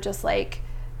also just like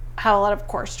have a lot of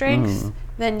core strength,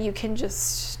 then you can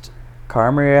just...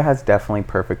 Cara Maria has definitely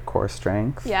perfect core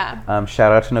strength. Yeah.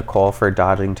 Shout out to Nicole for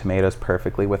dodging tomatoes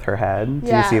perfectly with her head.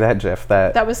 Do you see that GIF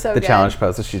that was so the good. challenge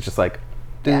poses? She's just like,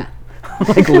 dude.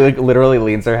 Like literally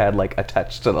leans her head like a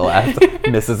touch to the left,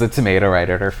 misses a tomato right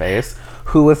at her face.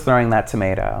 Who was throwing that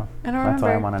tomato? I don't remember. That's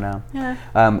what I want to know.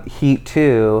 Yeah. Heat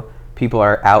 2, people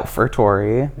are out for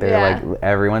Tori. They're like,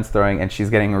 everyone's throwing, and she's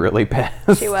getting really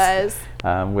pissed. She was.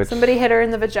 Somebody hit her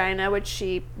in the vagina, which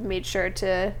she made sure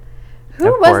to...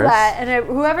 Who was that? And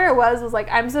whoever it was like,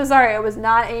 I'm so sorry, I was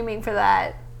not aiming for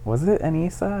that. Was it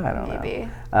Anissa? I don't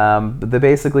know. Maybe.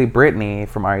 Basically, Brittany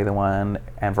from Are You the One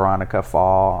and Veronica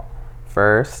fall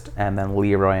first, and then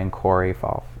Leroy and Cory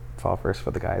fall first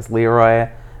for the guys. Leroy,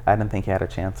 I didn't think he had a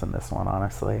chance in this one,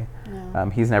 honestly. No.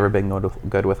 He's never been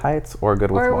good with heights or good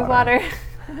with water.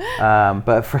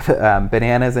 But for the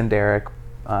Bananas and Derek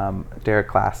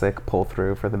Classic pull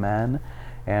through for the men,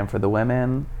 and for the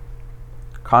women,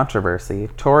 controversy.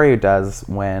 Tori does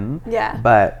win. Yeah.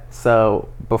 But so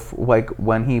like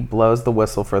when he blows the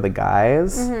whistle for the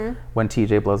guys, when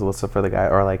TJ blows the whistle for the guy,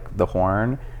 or like the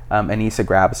horn, Anissa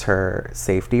grabs her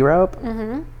safety rope,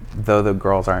 though the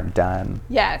girls aren't done.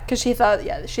 Yeah, because she thought.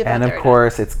 And of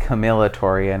course, it's Camilla,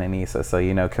 Tori, and Anissa.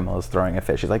 So Camilla's throwing a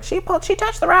fit. She's like, she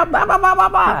touched the rope. Blah blah blah blah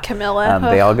blah. Camilla.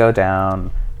 They all go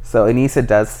down. So Anissa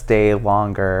does stay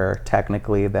longer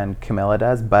technically than Camilla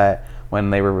does, but when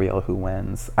they reveal who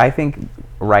wins, I think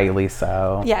rightly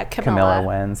so. Yeah, Camilla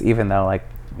wins, even though I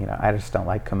just don't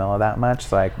like Camilla that much,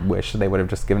 so I wish they would have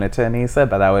just given it to Anissa,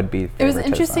 but that would be favoritism. It was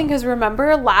interesting because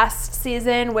remember last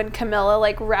season when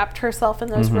Camilla wrapped herself in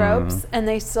those ropes and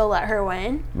they still let her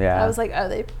win? Yeah. I was like, oh,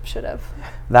 they should have.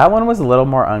 That one was a little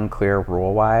more unclear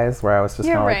rule-wise, where I was just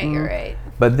You're right.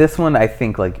 But this one, I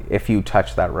think, if you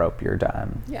touch that rope, you're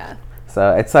done. Yeah.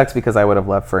 So it sucks because I would have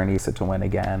loved for Anissa to win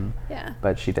again. Yeah.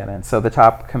 But she didn't. So the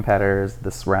top competitors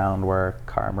this round were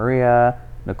Cara Maria,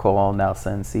 Nicole,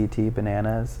 Nelson, CT,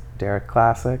 Bananas, Derek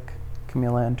Classic,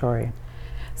 Camilla, and Tori.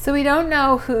 So we don't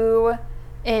know who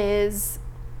is...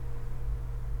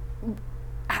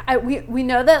 we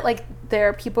know that there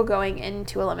are people going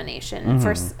into elimination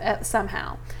for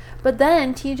somehow. But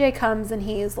then TJ comes and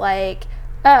he's like,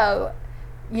 oh...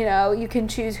 you can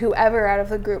choose whoever out of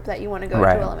the group that you want to go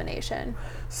into elimination.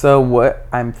 So what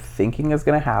I'm thinking is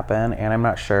going to happen, and I'm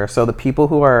not sure. So the people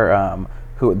who are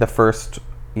the first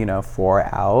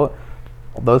 4 out,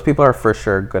 those people are for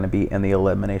sure going to be in the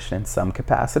elimination in some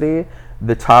capacity.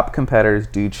 The top competitors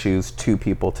do choose 2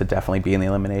 people to definitely be in the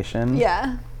elimination.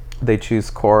 Yeah. They choose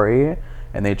Cory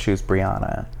and they choose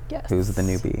Brianna, yes, who's the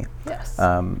newbie. Yes.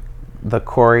 The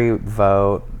Cory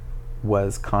vote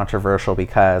was controversial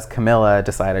because Camilla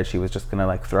decided she was just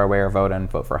gonna throw away her vote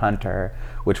and vote for Hunter,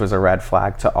 which was a red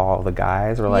flag to all the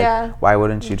guys. We're why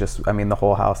wouldn't you just? I mean, the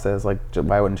whole house is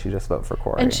why wouldn't you just vote for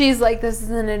Cory? And she's like, this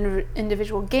is an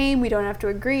individual game. We don't have to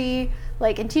agree.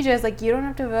 And TJ's like, you don't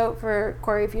have to vote for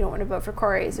Cory if you don't want to vote for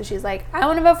Cory. So she's like, I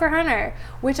want to vote for Hunter,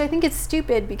 which I think is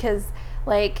stupid because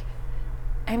it's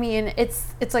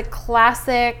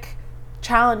classic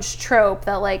challenge trope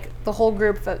that the whole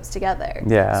group votes together.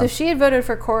 Yeah. So if she had voted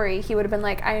for Cory, he would have been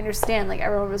like, I understand,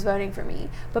 everyone was voting for me.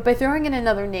 But by throwing in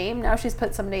another name, now she's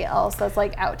put somebody else that's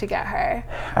out to get her.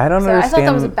 I don't understand. I thought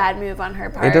that was a bad move on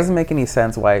her part. It doesn't make any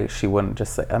sense why she wouldn't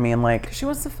just say, she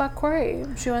wants to fuck Cory.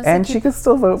 She could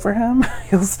still vote for him.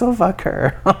 He'll still fuck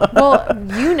her. Well,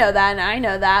 you know that and I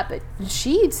know that, but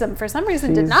she for some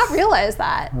reason did not realize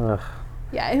that. Ugh.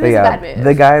 Yeah, it was a bad move.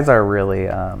 The guys are really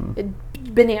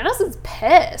Bananas is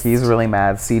pissed. He's really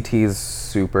mad. CT's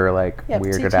super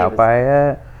weirded out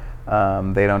by it.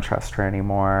 They don't trust her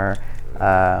anymore.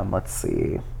 Let's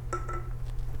see.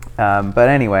 But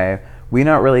anyway, we're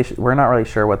not really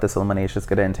sure what this elimination is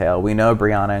going to entail. We know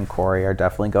Brianna and Cory are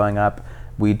definitely going up.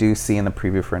 We do see in the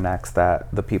preview for next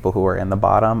that the people who are in the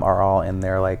bottom are all in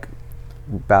their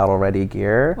battle ready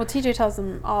gear. Well, TJ tells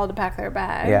them all to pack their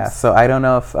bags. Yeah, so I don't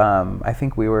know if I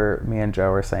think me and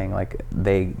Joe were saying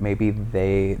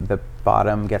the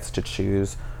bottom gets to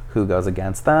choose who goes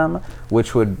against them,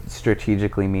 which would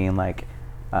strategically mean what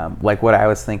I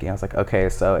was thinking. I was like, okay,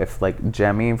 so if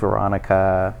Jemmy,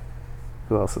 Veronica,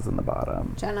 who else is in the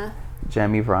bottom?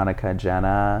 Jemmy, Veronica,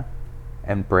 Jenna,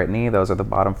 and Brittany. Those are the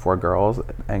bottom 4 girls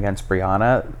against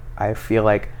Brianna. I feel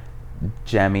like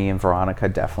Jemmy and Veronica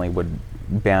definitely would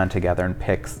band together and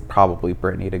pick probably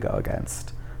Brittany to go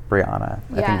against Brianna.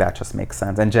 Yeah. I think that just makes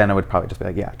sense. And Jenna would probably just be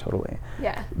like, yeah, totally.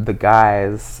 Yeah. The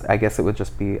guys, I guess it would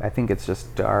just be, I think it's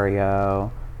just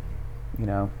Dario,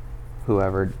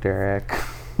 whoever, Derek,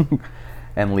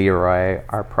 and Leroy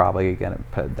are probably going to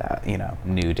put that,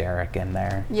 new Derek in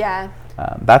there. Yeah.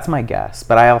 That's my guess,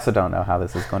 but I also don't know how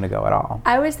this is going to go at all.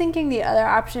 I was thinking the other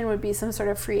option would be some sort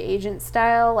of free agent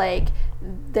style, like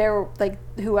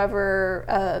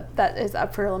whoever that is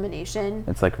up for elimination.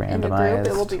 It's like randomized. In the group,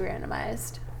 it will be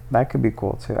randomized. That could be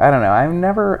cool too. I don't know.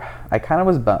 I kind of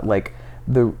was like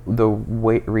the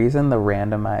reason the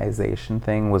randomization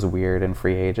thing was weird in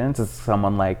free agents is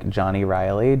someone like Johnny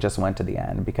Riley just went to the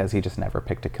end because he just never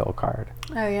picked a kill card.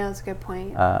 Oh yeah, that's a good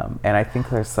point. And I think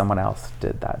there's someone else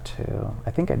did that too.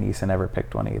 I think Anissa never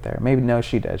picked one either. Maybe no,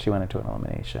 she did. She went into an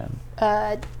elimination.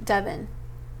 Devin.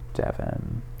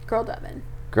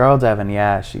 Girl Devin,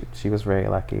 yeah, she was very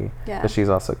lucky. Yeah. But she's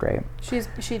also great. She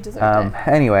deserved it.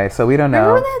 Anyway, so we don't know.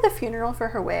 Remember when they had the funeral for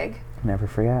her wig? Never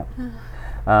forget.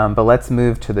 But let's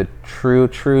move to the true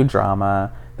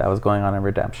drama that was going on in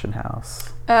Redemption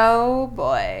House. Oh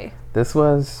boy. This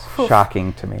was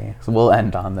shocking to me. So we'll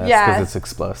end on this because it's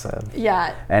explosive.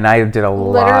 Yeah. And I did a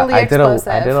lot. I did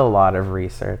a lot of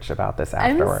research about this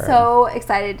afterward. I'm so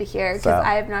excited to hear because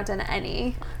I have not done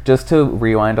any. Just to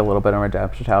rewind a little bit on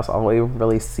Redemption House, all we've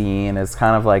really seen is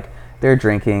kind of like they're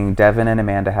drinking. Devin and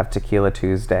Amanda have Tequila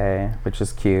Tuesday, which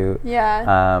is cute.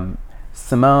 Yeah.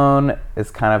 Simone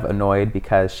is kind of annoyed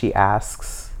because she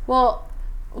asks. Well,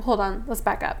 hold on. Let's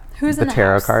back up. Who's in the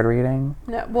tarot house? Card reading?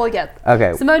 No. Well, yeah.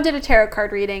 Okay. Simone did a tarot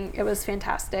card reading. It was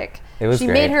fantastic. She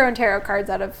made her own tarot cards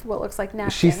out of what looks like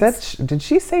napkins. She said, did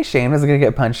she say Shane was going to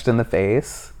get punched in the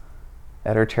face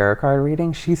at her tarot card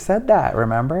reading? She said that,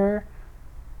 remember?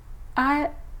 I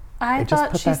thought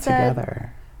just put that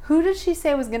together. Who did she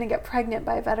say was going to get pregnant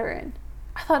by a veteran?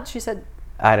 I thought she said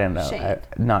I don't know. Shane.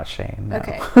 Not Shane. No.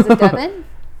 Okay. Is it Devin?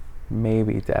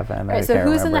 Maybe Devin. All right, so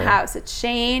who's in the house? It's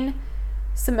Shane,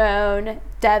 Simone,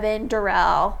 Devin,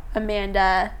 Darrell,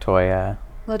 Amanda,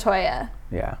 LaToya.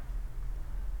 Yeah.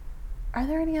 Are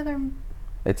there any other?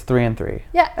 It's 3 and 3.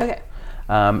 Yeah. Okay.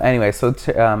 Anyway, so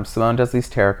Simone does these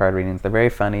tarot card readings. They're very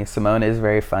funny. Simone is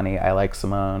very funny. I like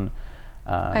Simone.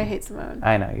 I hate Simone.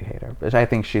 I know you hate her, but I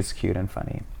think she's cute and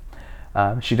funny.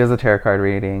 She does the tarot card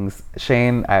readings.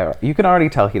 Shane, you can already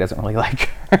tell he doesn't really like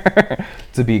her,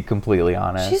 to be completely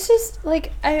honest. She's just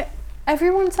like,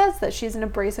 everyone says that she's an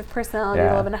abrasive personality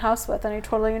to live in a house with, and I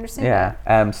totally understand that.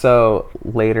 Yeah. So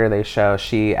later they show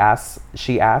she asks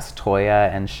Toya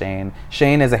and Shane.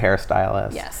 Shane is a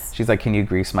hairstylist. Yes. She's like, can you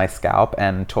grease my scalp?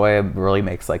 And Toya really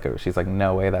makes she's like,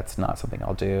 no way, that's not something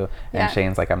I'll do. And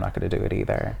Shane's like, I'm not going to do it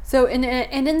either. So in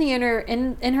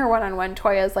her one-on-one,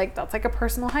 Toya's like, that's like a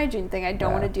personal hygiene thing. I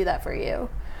don't want to do that for you.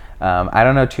 I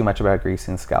don't know too much about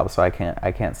greasing scalp, so I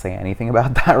can't say anything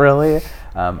about that really.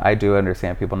 I do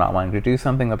understand people not wanting to do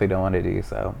something that they don't want to do,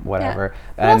 so whatever.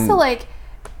 Yeah. But also,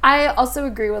 I also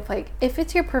agree with, if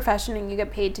it's your profession and you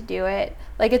get paid to do it,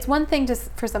 it's one thing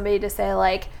for somebody to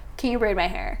say, can you braid my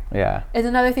hair? Yeah. It's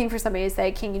another thing for somebody to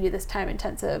say, can you do this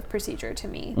time-intensive procedure to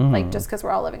me? Mm-hmm. Just because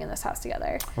we're all living in this house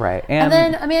together. Right. And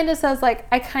then Amanda says, I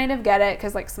kind of get it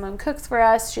because, Simone cooks for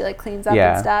us. She, cleans up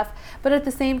and stuff. But at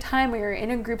the same time, we were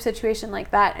in a group situation like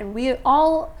that. And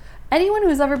anyone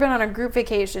who's ever been on a group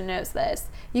vacation knows this.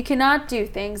 You cannot do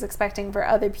things expecting for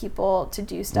other people to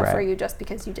do stuff for you just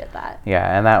because you did that.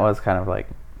 Yeah, and that was kind of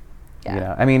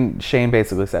Shane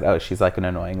basically said, oh, she's like an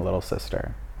annoying little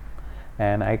sister.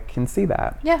 And I can see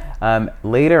that. Yeah.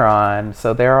 Later on,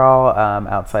 so they're all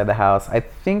outside the house. I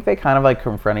think they kind of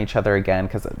confront each other again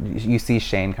because you see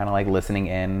Shane kind of listening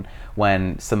in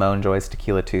when Simone joins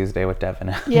Tequila Tuesday with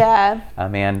Devin. Yeah.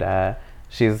 Amanda.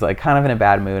 She's kind of in a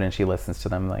bad mood and she listens to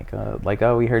them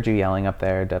oh, we heard you yelling up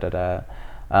there, da da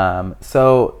da.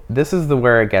 So this is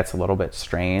where it gets a little bit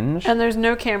strange. And there's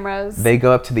no cameras. They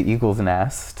go up to the Eagle's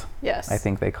Nest. Yes. I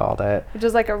think they called it. Which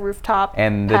is a rooftop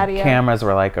and patio. The cameras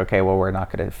were okay, well, we're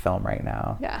not going to film right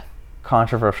now. Yeah.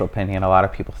 Controversial opinion. A lot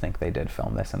of people think they did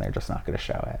film this and they're just not going to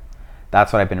show it.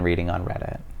 That's what I've been reading on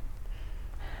Reddit.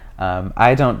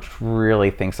 I don't really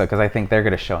think so because I think they're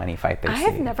going to show any fight they see. I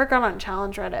have never gone on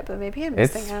Challenge Reddit, but maybe I'm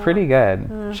missing out. It's pretty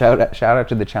good. Shout out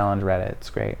to the Challenge Reddit.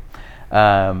 It's great.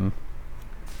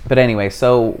 But anyway,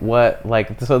 so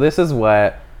this is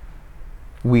what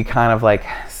we kind of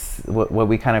what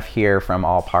we kind of hear from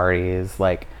all parties.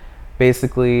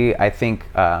 Basically, I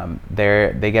think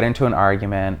they get into an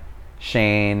argument.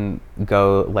 Shane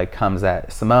comes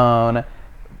at Simone.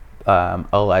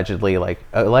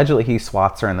 Allegedly he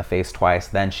swats her in the face twice.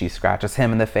 Then she scratches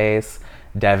him in the face.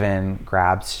 Devin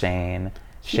grabs Shane.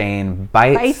 Shane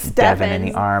bites Devin in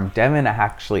the arm. Devin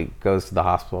actually goes to the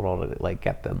hospital to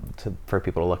get them for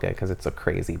people to look at because it's a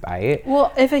crazy bite.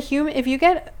 Well, if you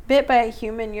get bit by a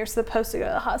human, you're supposed to go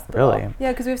to the hospital. Really?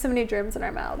 Yeah, because we have so many germs in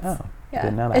our mouths. Oh, Yeah.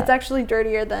 Didn't know that. It's actually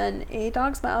dirtier than a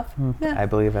dog's mouth. Yeah. I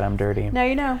believe it. I'm dirty. Now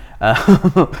you know.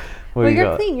 Well,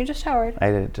 you're clean. You just showered.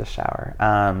 I did just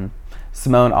shower.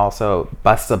 Simone also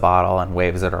busts a bottle and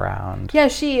waves it around. Yeah,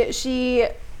 she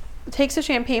takes a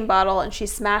champagne bottle and she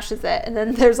smashes it, and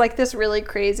then there's like this really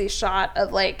crazy shot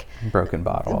of like broken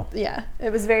bottle. Yeah,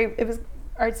 it was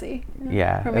artsy.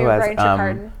 Yeah,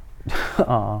 it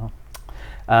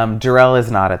was. Darrell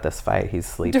is not at this fight. He's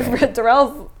sleeping.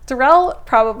 Darrell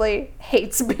probably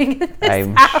hates being in this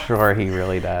I'm house. sure he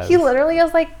really does. He literally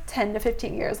has like 10 to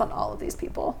 15 years on all of these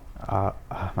people. Oh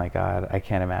my God, I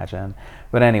can't imagine.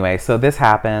 But anyway, so this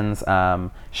happens.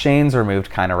 Shane's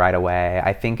removed kind of right away.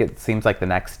 I think it seems like the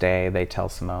next day they tell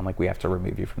Simone, like, we have to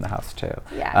remove you from the house too.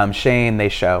 Yeah. Shane, they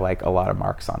show like a lot of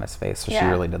marks on his face, so she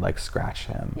really did like scratch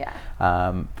him.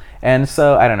 Yeah. And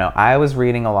so, I don't know, I was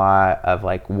reading a lot of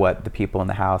like what the people in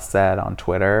the house said on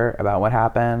Twitter about what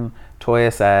happened.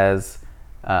 Toya says,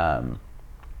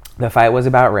 the fight was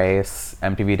about race.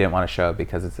 MTV didn't want to show it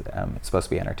because it's supposed to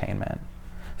be entertainment.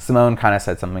 Simone kind of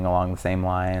said something along the same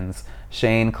lines.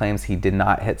 Shane claims he did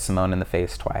not hit Simone in the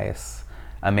face twice.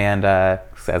 Amanda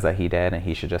says that he did and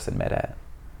he should just admit it.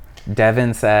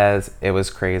 Devin says it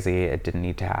was crazy, it didn't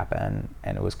need to happen,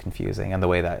 and it was confusing. And the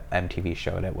way that MTV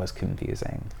showed it was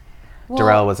confusing. Well,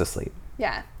 Darrell was asleep.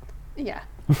 Yeah. Yeah.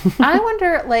 I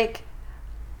wonder, like,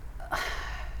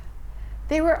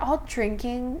 they were all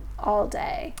drinking all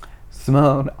day.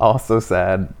 Simone also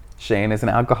said Shane is an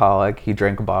alcoholic. He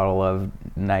drank a bottle of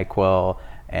NyQuil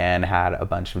and had a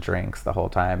bunch of drinks the whole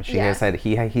time. She has said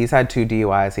he's had 2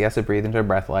 DUIs. He has to breathe into a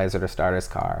breathalyzer to start his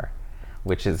car,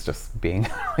 which is just being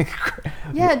like,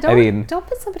 yeah. Don't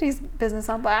put somebody's business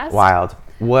on blast. Wild.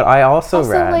 What I also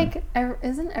read, like,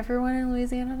 isn't everyone in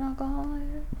Louisiana an alcoholic?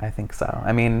 I think so.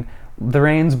 I mean, the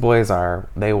Raines boys they're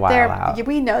wild out.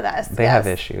 We know this. They have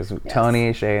issues. Yes.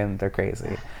 Tony, Shane, they're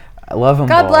crazy. I love them.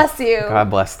 God both. Bless you. God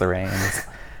bless the Raines.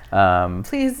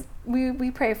 Please,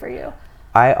 we pray for you.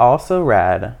 I also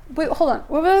read. Wait, hold on.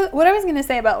 What I was gonna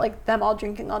say about like them all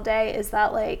drinking all day is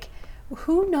that, like,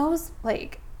 who knows,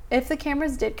 like, if the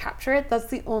cameras did capture it, that's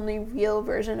the only real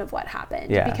version of what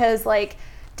happened. Yeah. Because, like,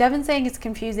 Devin saying it's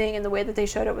confusing and the way that they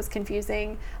showed it was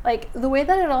confusing. Like, the way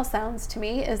that it all sounds to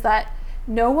me is that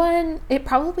it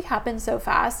probably happened so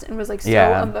fast and was like so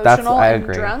emotional and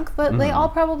drunk that they all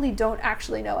probably don't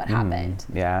actually know what happened.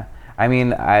 Yeah. I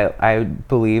mean, I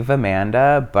believe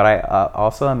Amanda, but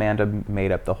Amanda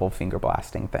made up the whole finger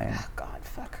blasting thing. Oh God,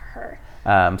 fuck her.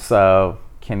 So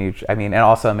and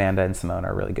also Amanda and Simone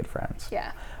are really good friends.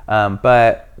 Yeah.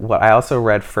 But what I also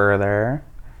read further,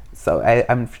 so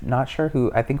I'm not sure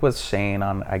who, I think it was Shane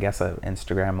on, I guess, an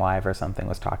Instagram Live or something,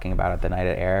 was talking about it the night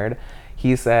it aired.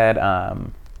 He said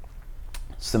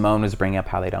Simone was bringing up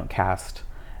how they don't cast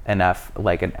enough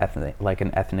like an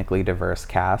ethnically diverse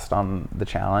cast on the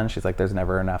challenge. She's like, there's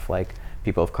never enough like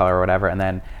people of color or whatever. And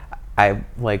then I'm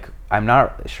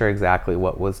not sure exactly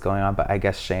what was going on, but I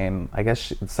guess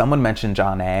someone mentioned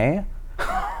John A.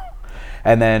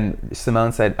 And then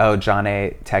Simone said, oh, John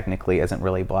A. technically isn't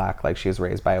really black, like she was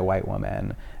raised by a white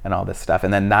woman and all this stuff.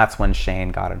 And then that's when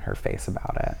Shane got in her face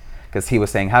about it, because he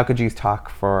was saying, how could you talk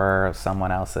for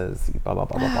someone else's blah, blah,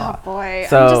 blah, blah, blah. Oh, boy.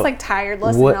 So, I'm just, like, tired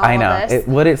listening to all of this.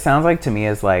 What it sounds like to me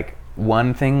is, like,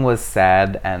 one thing was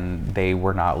said and they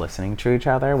were not listening to each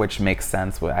other, which makes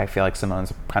sense. I feel like Simone's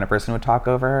the kind of person who would talk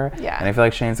over her. Yeah. And I feel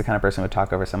like Shane's the kind of person who would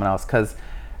talk over someone else, because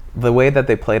the way that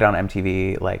they played on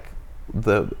MTV, like,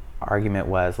 the argument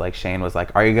was, like, Shane was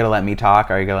like, are you going to let me talk?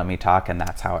 Are you going to let me talk? And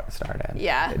that's how it started.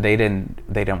 Yeah. They didn't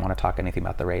want to talk anything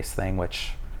about the race thing,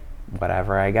 which...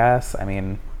 whatever, I guess.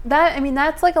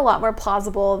 That's like a lot more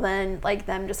plausible than like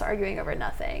them just arguing over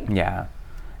nothing. Yeah.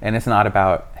 And it's not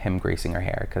about him greasing her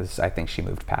hair, because I think she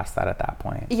moved past that at that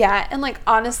point. Yeah. And like,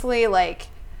 honestly, like,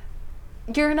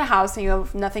 you're in a house and you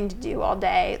have nothing to do all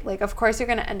day. Like, of course you're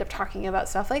going to end up talking about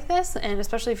stuff like this. And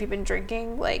especially if you've been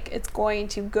drinking, like, it's going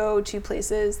to go to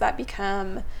places that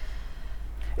become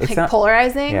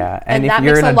polarizing. Yeah, and if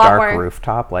you're in a dark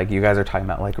rooftop, like, you guys are talking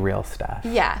about like real stuff.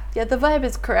 Yeah, the vibe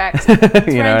is correct.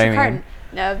 You know what I mean?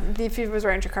 No, if he was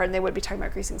wearing jacquard, they would be talking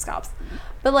about greasing scalps.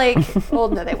 But like, well,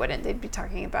 no, they wouldn't. They'd be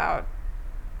talking about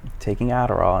taking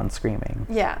Adderall and screaming.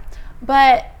 Yeah,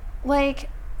 but like,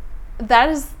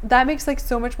 that makes like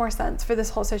so much more sense for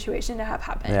this whole situation to have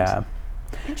happened. Yeah,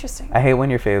 interesting. I hate when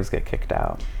your faves get kicked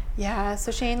out. Yeah,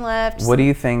 so Shane left. What do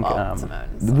you think?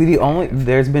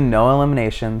 There's been no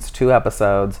eliminations, 2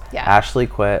 episodes. Yeah. Ashley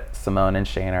quit, Simone and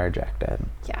Shane are ejected.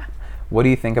 Yeah. What do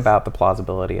you think about the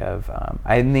plausibility of,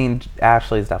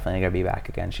 Ashley's definitely going to be back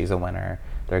again. She's a winner.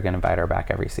 They're going to invite her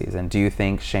back every season. Do you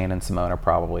think Shane and Simone are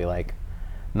probably like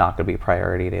not going to be a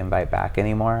priority to invite back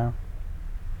anymore?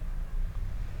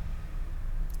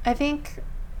 I think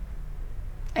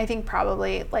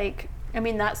probably, like, I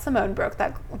mean, that Simone broke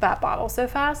that bottle so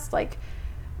fast. Like,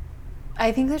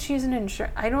 I think that she's an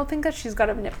insurance. I don't think that she's got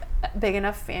a big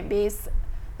enough fan base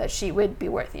that she would be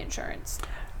worth the insurance.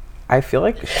 I feel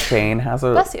like Shane has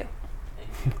a... Bless you.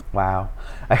 Wow.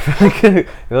 I feel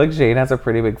like Shane has a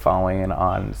pretty big following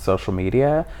on social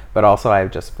media, but also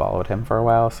I've just followed him for a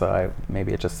while, so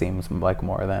maybe it just seems like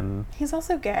more than... He's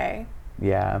also gay.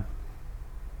 Yeah.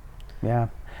 Yeah.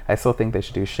 I still think they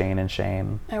should do Shane and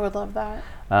Shane. I would love that.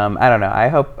 I don't know.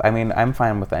 I'm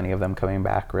fine with any of them coming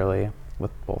back, really,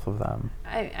 with both of them.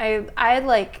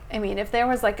 If there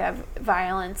was like a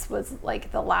violence was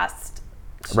like the last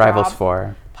Rivals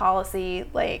 4 policy,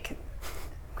 like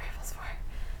Rivals 4,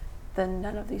 then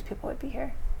none of these people would be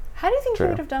here. How do you think True.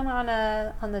 you would have done on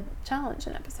the challenge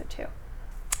in episode 2?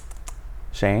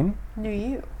 Shane? No,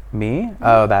 you. Me? Mm-hmm.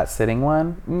 Oh, that sitting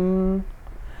one?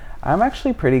 I'm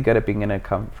actually pretty good at being in an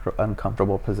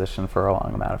uncomfortable position for a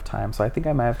long amount of time, so I think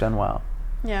I might have done well.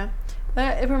 Yeah.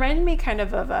 It reminded me kind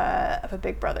of a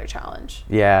Big Brother challenge.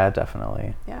 Yeah,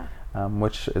 definitely. Yeah.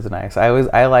 Which is nice.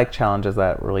 I like challenges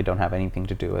that really don't have anything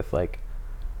to do with, like,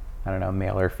 I don't know,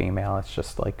 male or female. It's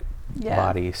just like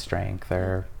body strength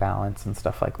or balance and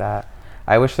stuff like that.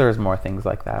 I wish there was more things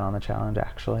like that on the challenge,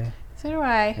 actually. So do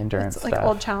I. Endurance it's like stuff.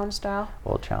 old challenge style.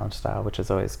 Old challenge style, which is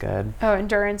always good. Oh,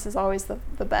 endurance is always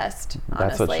the best,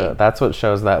 honestly. That's what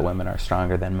shows that women are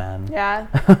stronger than men. Yeah.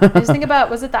 I just think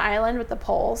about, was it the island with the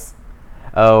poles?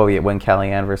 Oh, yeah, when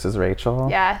Kellyanne versus Rachel?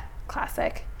 Yeah,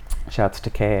 classic. Shouts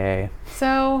to KA.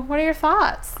 So, what are your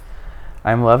thoughts?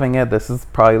 I'm loving it. This is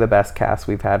probably the best cast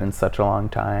we've had in such a long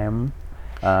time.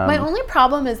 My only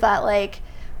problem is that, like,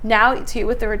 now too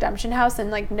with the Redemption House and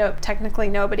like technically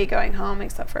nobody going home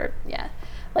except for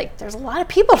like there's a lot of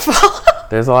people to follow.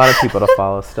 There's a lot of people to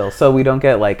follow still, so we don't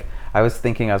get like I was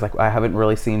like I haven't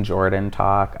really seen Jordan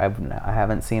talk. I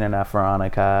haven't seen enough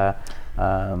Veronica.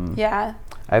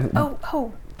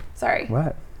 Sorry.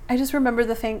 What? I just remember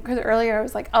the thing because earlier I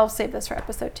was like, I'll save this for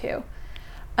episode 2.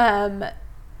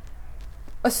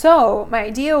 So my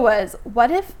idea was, what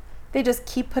if they just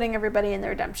keep putting everybody in the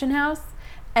Redemption House?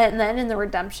 And then in the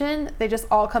Redemption, they just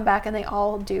all come back and they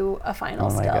all do a final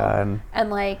still. Oh my God. And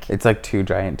like... It's like 2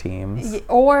 giant teams.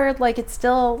 Or like it's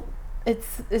still...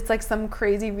 It's like some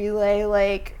crazy relay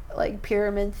like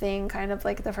pyramid thing, kind of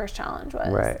like the first challenge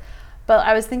was. Right. But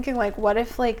I was thinking, like, what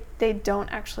if like they don't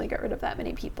actually get rid of that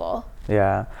many people?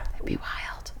 Yeah. That'd be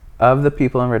wild. Of the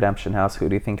people in Redemption House, who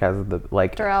do you think has the...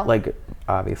 Darrell. Like,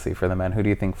 obviously for the men, who do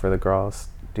you think for the girls?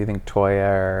 Do you think Toya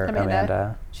or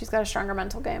Amanda? She's got a stronger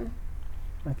mental game.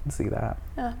 I can see that.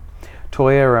 Yeah.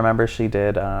 Toya, remember she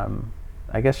did,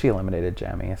 I guess she eliminated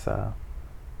Jemmy, so,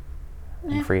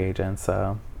 in Free Agents,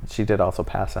 so she did also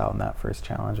pass out in that first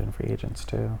challenge in Free Agents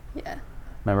too. Yeah.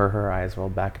 Remember her eyes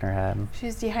rolled back in her head? She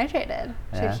was dehydrated.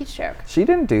 She had a heat stroke. She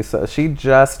didn't do so. She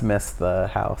just missed the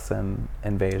house in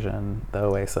Invasion, the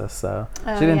Oasis, so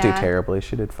she didn't do terribly.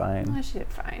 She did fine. Oh, she did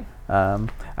fine.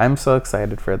 I'm so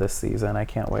excited for this season. I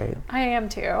can't wait. I am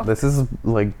too. This is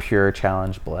like pure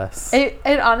challenge bliss. It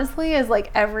honestly is like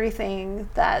everything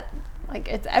that, like,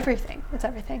 it's everything. It's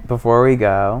everything. Before we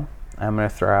go, I'm going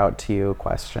to throw out to you a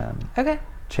question. Okay.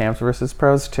 Champs versus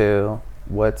Pros 2.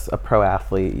 What's a pro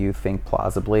athlete you think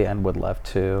plausibly and would love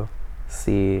to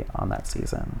see on that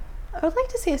season? I would like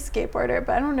to see a skateboarder,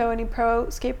 but I don't know any pro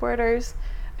skateboarders.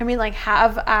 I mean, like,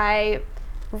 have I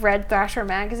read Thrasher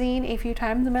magazine a few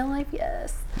times in my life?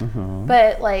 Yes. Mm-hmm.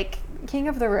 But, like, King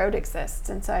of the Road exists,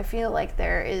 and so I feel like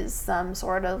there is some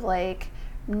sort of, like,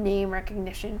 name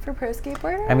recognition for pro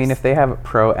skateboarders. I mean, if they have a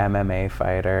pro MMA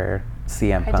fighter,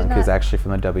 CM Punk, who's actually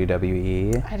from the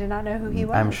WWE. I did not know who he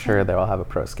was. I'm sure they'll have a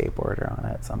pro skateboarder on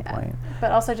it at some point.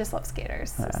 But also just love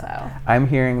skaters. Yeah. So I'm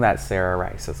hearing that Sarah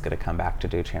Rice is going to come back to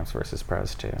do Champs versus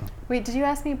Pros too. Wait, did you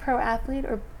ask me pro athlete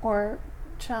or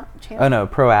champ? Oh no,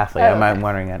 pro athlete. Oh, I'm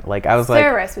wondering it. Like I was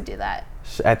Sarah Rice would do that.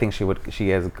 I think she would.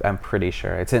 She is. I'm pretty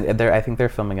sure it's in there. I think they're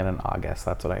filming it in August.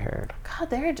 That's what I heard. God,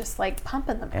 they're just like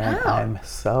pumping them and out. I'm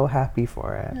so happy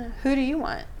for it. Who do you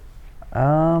want?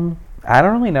 I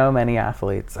don't really know many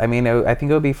athletes. I mean, I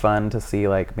think it would be fun to see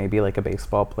like maybe like a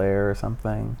baseball player or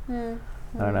something.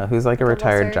 I don't know. Who's like a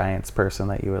retired Giants person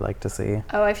that you would like to see?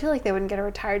 Oh, I feel like they wouldn't get a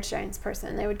retired Giants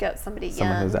person. They would get someone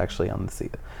who's actually on the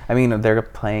season. I mean, they're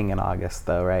playing in August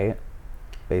though, right?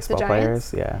 Baseball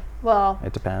players, yeah. Well,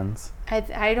 it depends.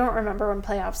 I don't remember when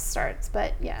playoffs starts,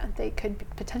 but yeah, they could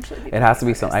potentially be. It has to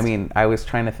be some. I mean, I was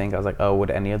trying to think. I was like, oh,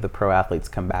 would any of the pro athletes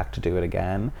come back to do it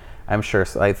again? I'm sure.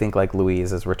 So I think like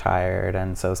Louise is retired,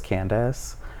 and so is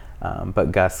Candace.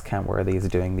 But Gus Kentworthy is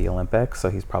doing the Olympics, so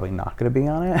he's probably not going to be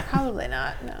on it. Probably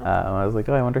not, no. I was like,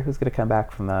 I wonder who's going to come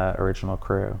back from the original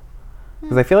crew.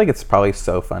 Because I feel like it's probably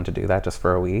so fun to do that just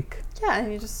for a week. Yeah,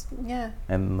 and you just,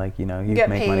 And, like, you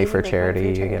make money for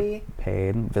charity, you get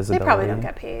paid, visibility. They probably don't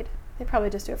get paid. They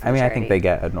probably just do it for charity. I think they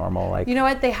get a normal, like... You know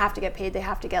what? They have to get paid. They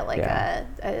have to get, like,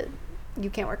 you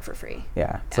can't work for free.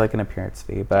 Yeah, it's like an appearance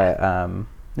fee. But, I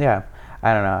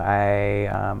don't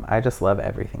know. I just love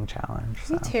everything challenge.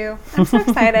 So. Me too. I'm so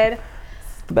excited.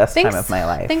 It's the best time of my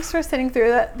life. Thanks for sitting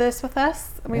through this with us.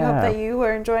 We hope that you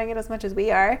are enjoying it as much as we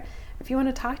are. If you want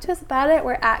to talk to us about it,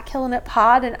 we're at Killin' It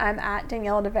Pod, and I'm at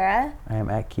Daniela De Vera. I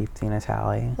am at Keith Tina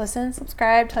Talley. Listen,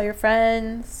 subscribe, tell your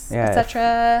friends,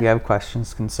 etc. If you have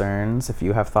questions, concerns, if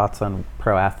you have thoughts on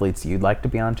pro athletes you'd like to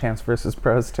be on Chance versus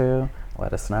Pros too,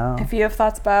 let us know. If you have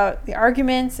thoughts about the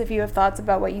arguments, if you have thoughts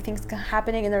about what you think is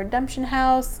happening in the Redemption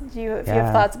House, if you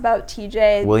have thoughts about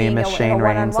TJ William being is Shane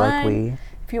Reigns like we.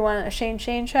 If you want a Shane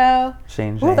show.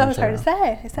 That was hard to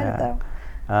say. I said it though.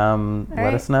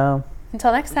 Let us know.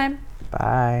 Until next time.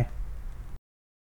 Bye.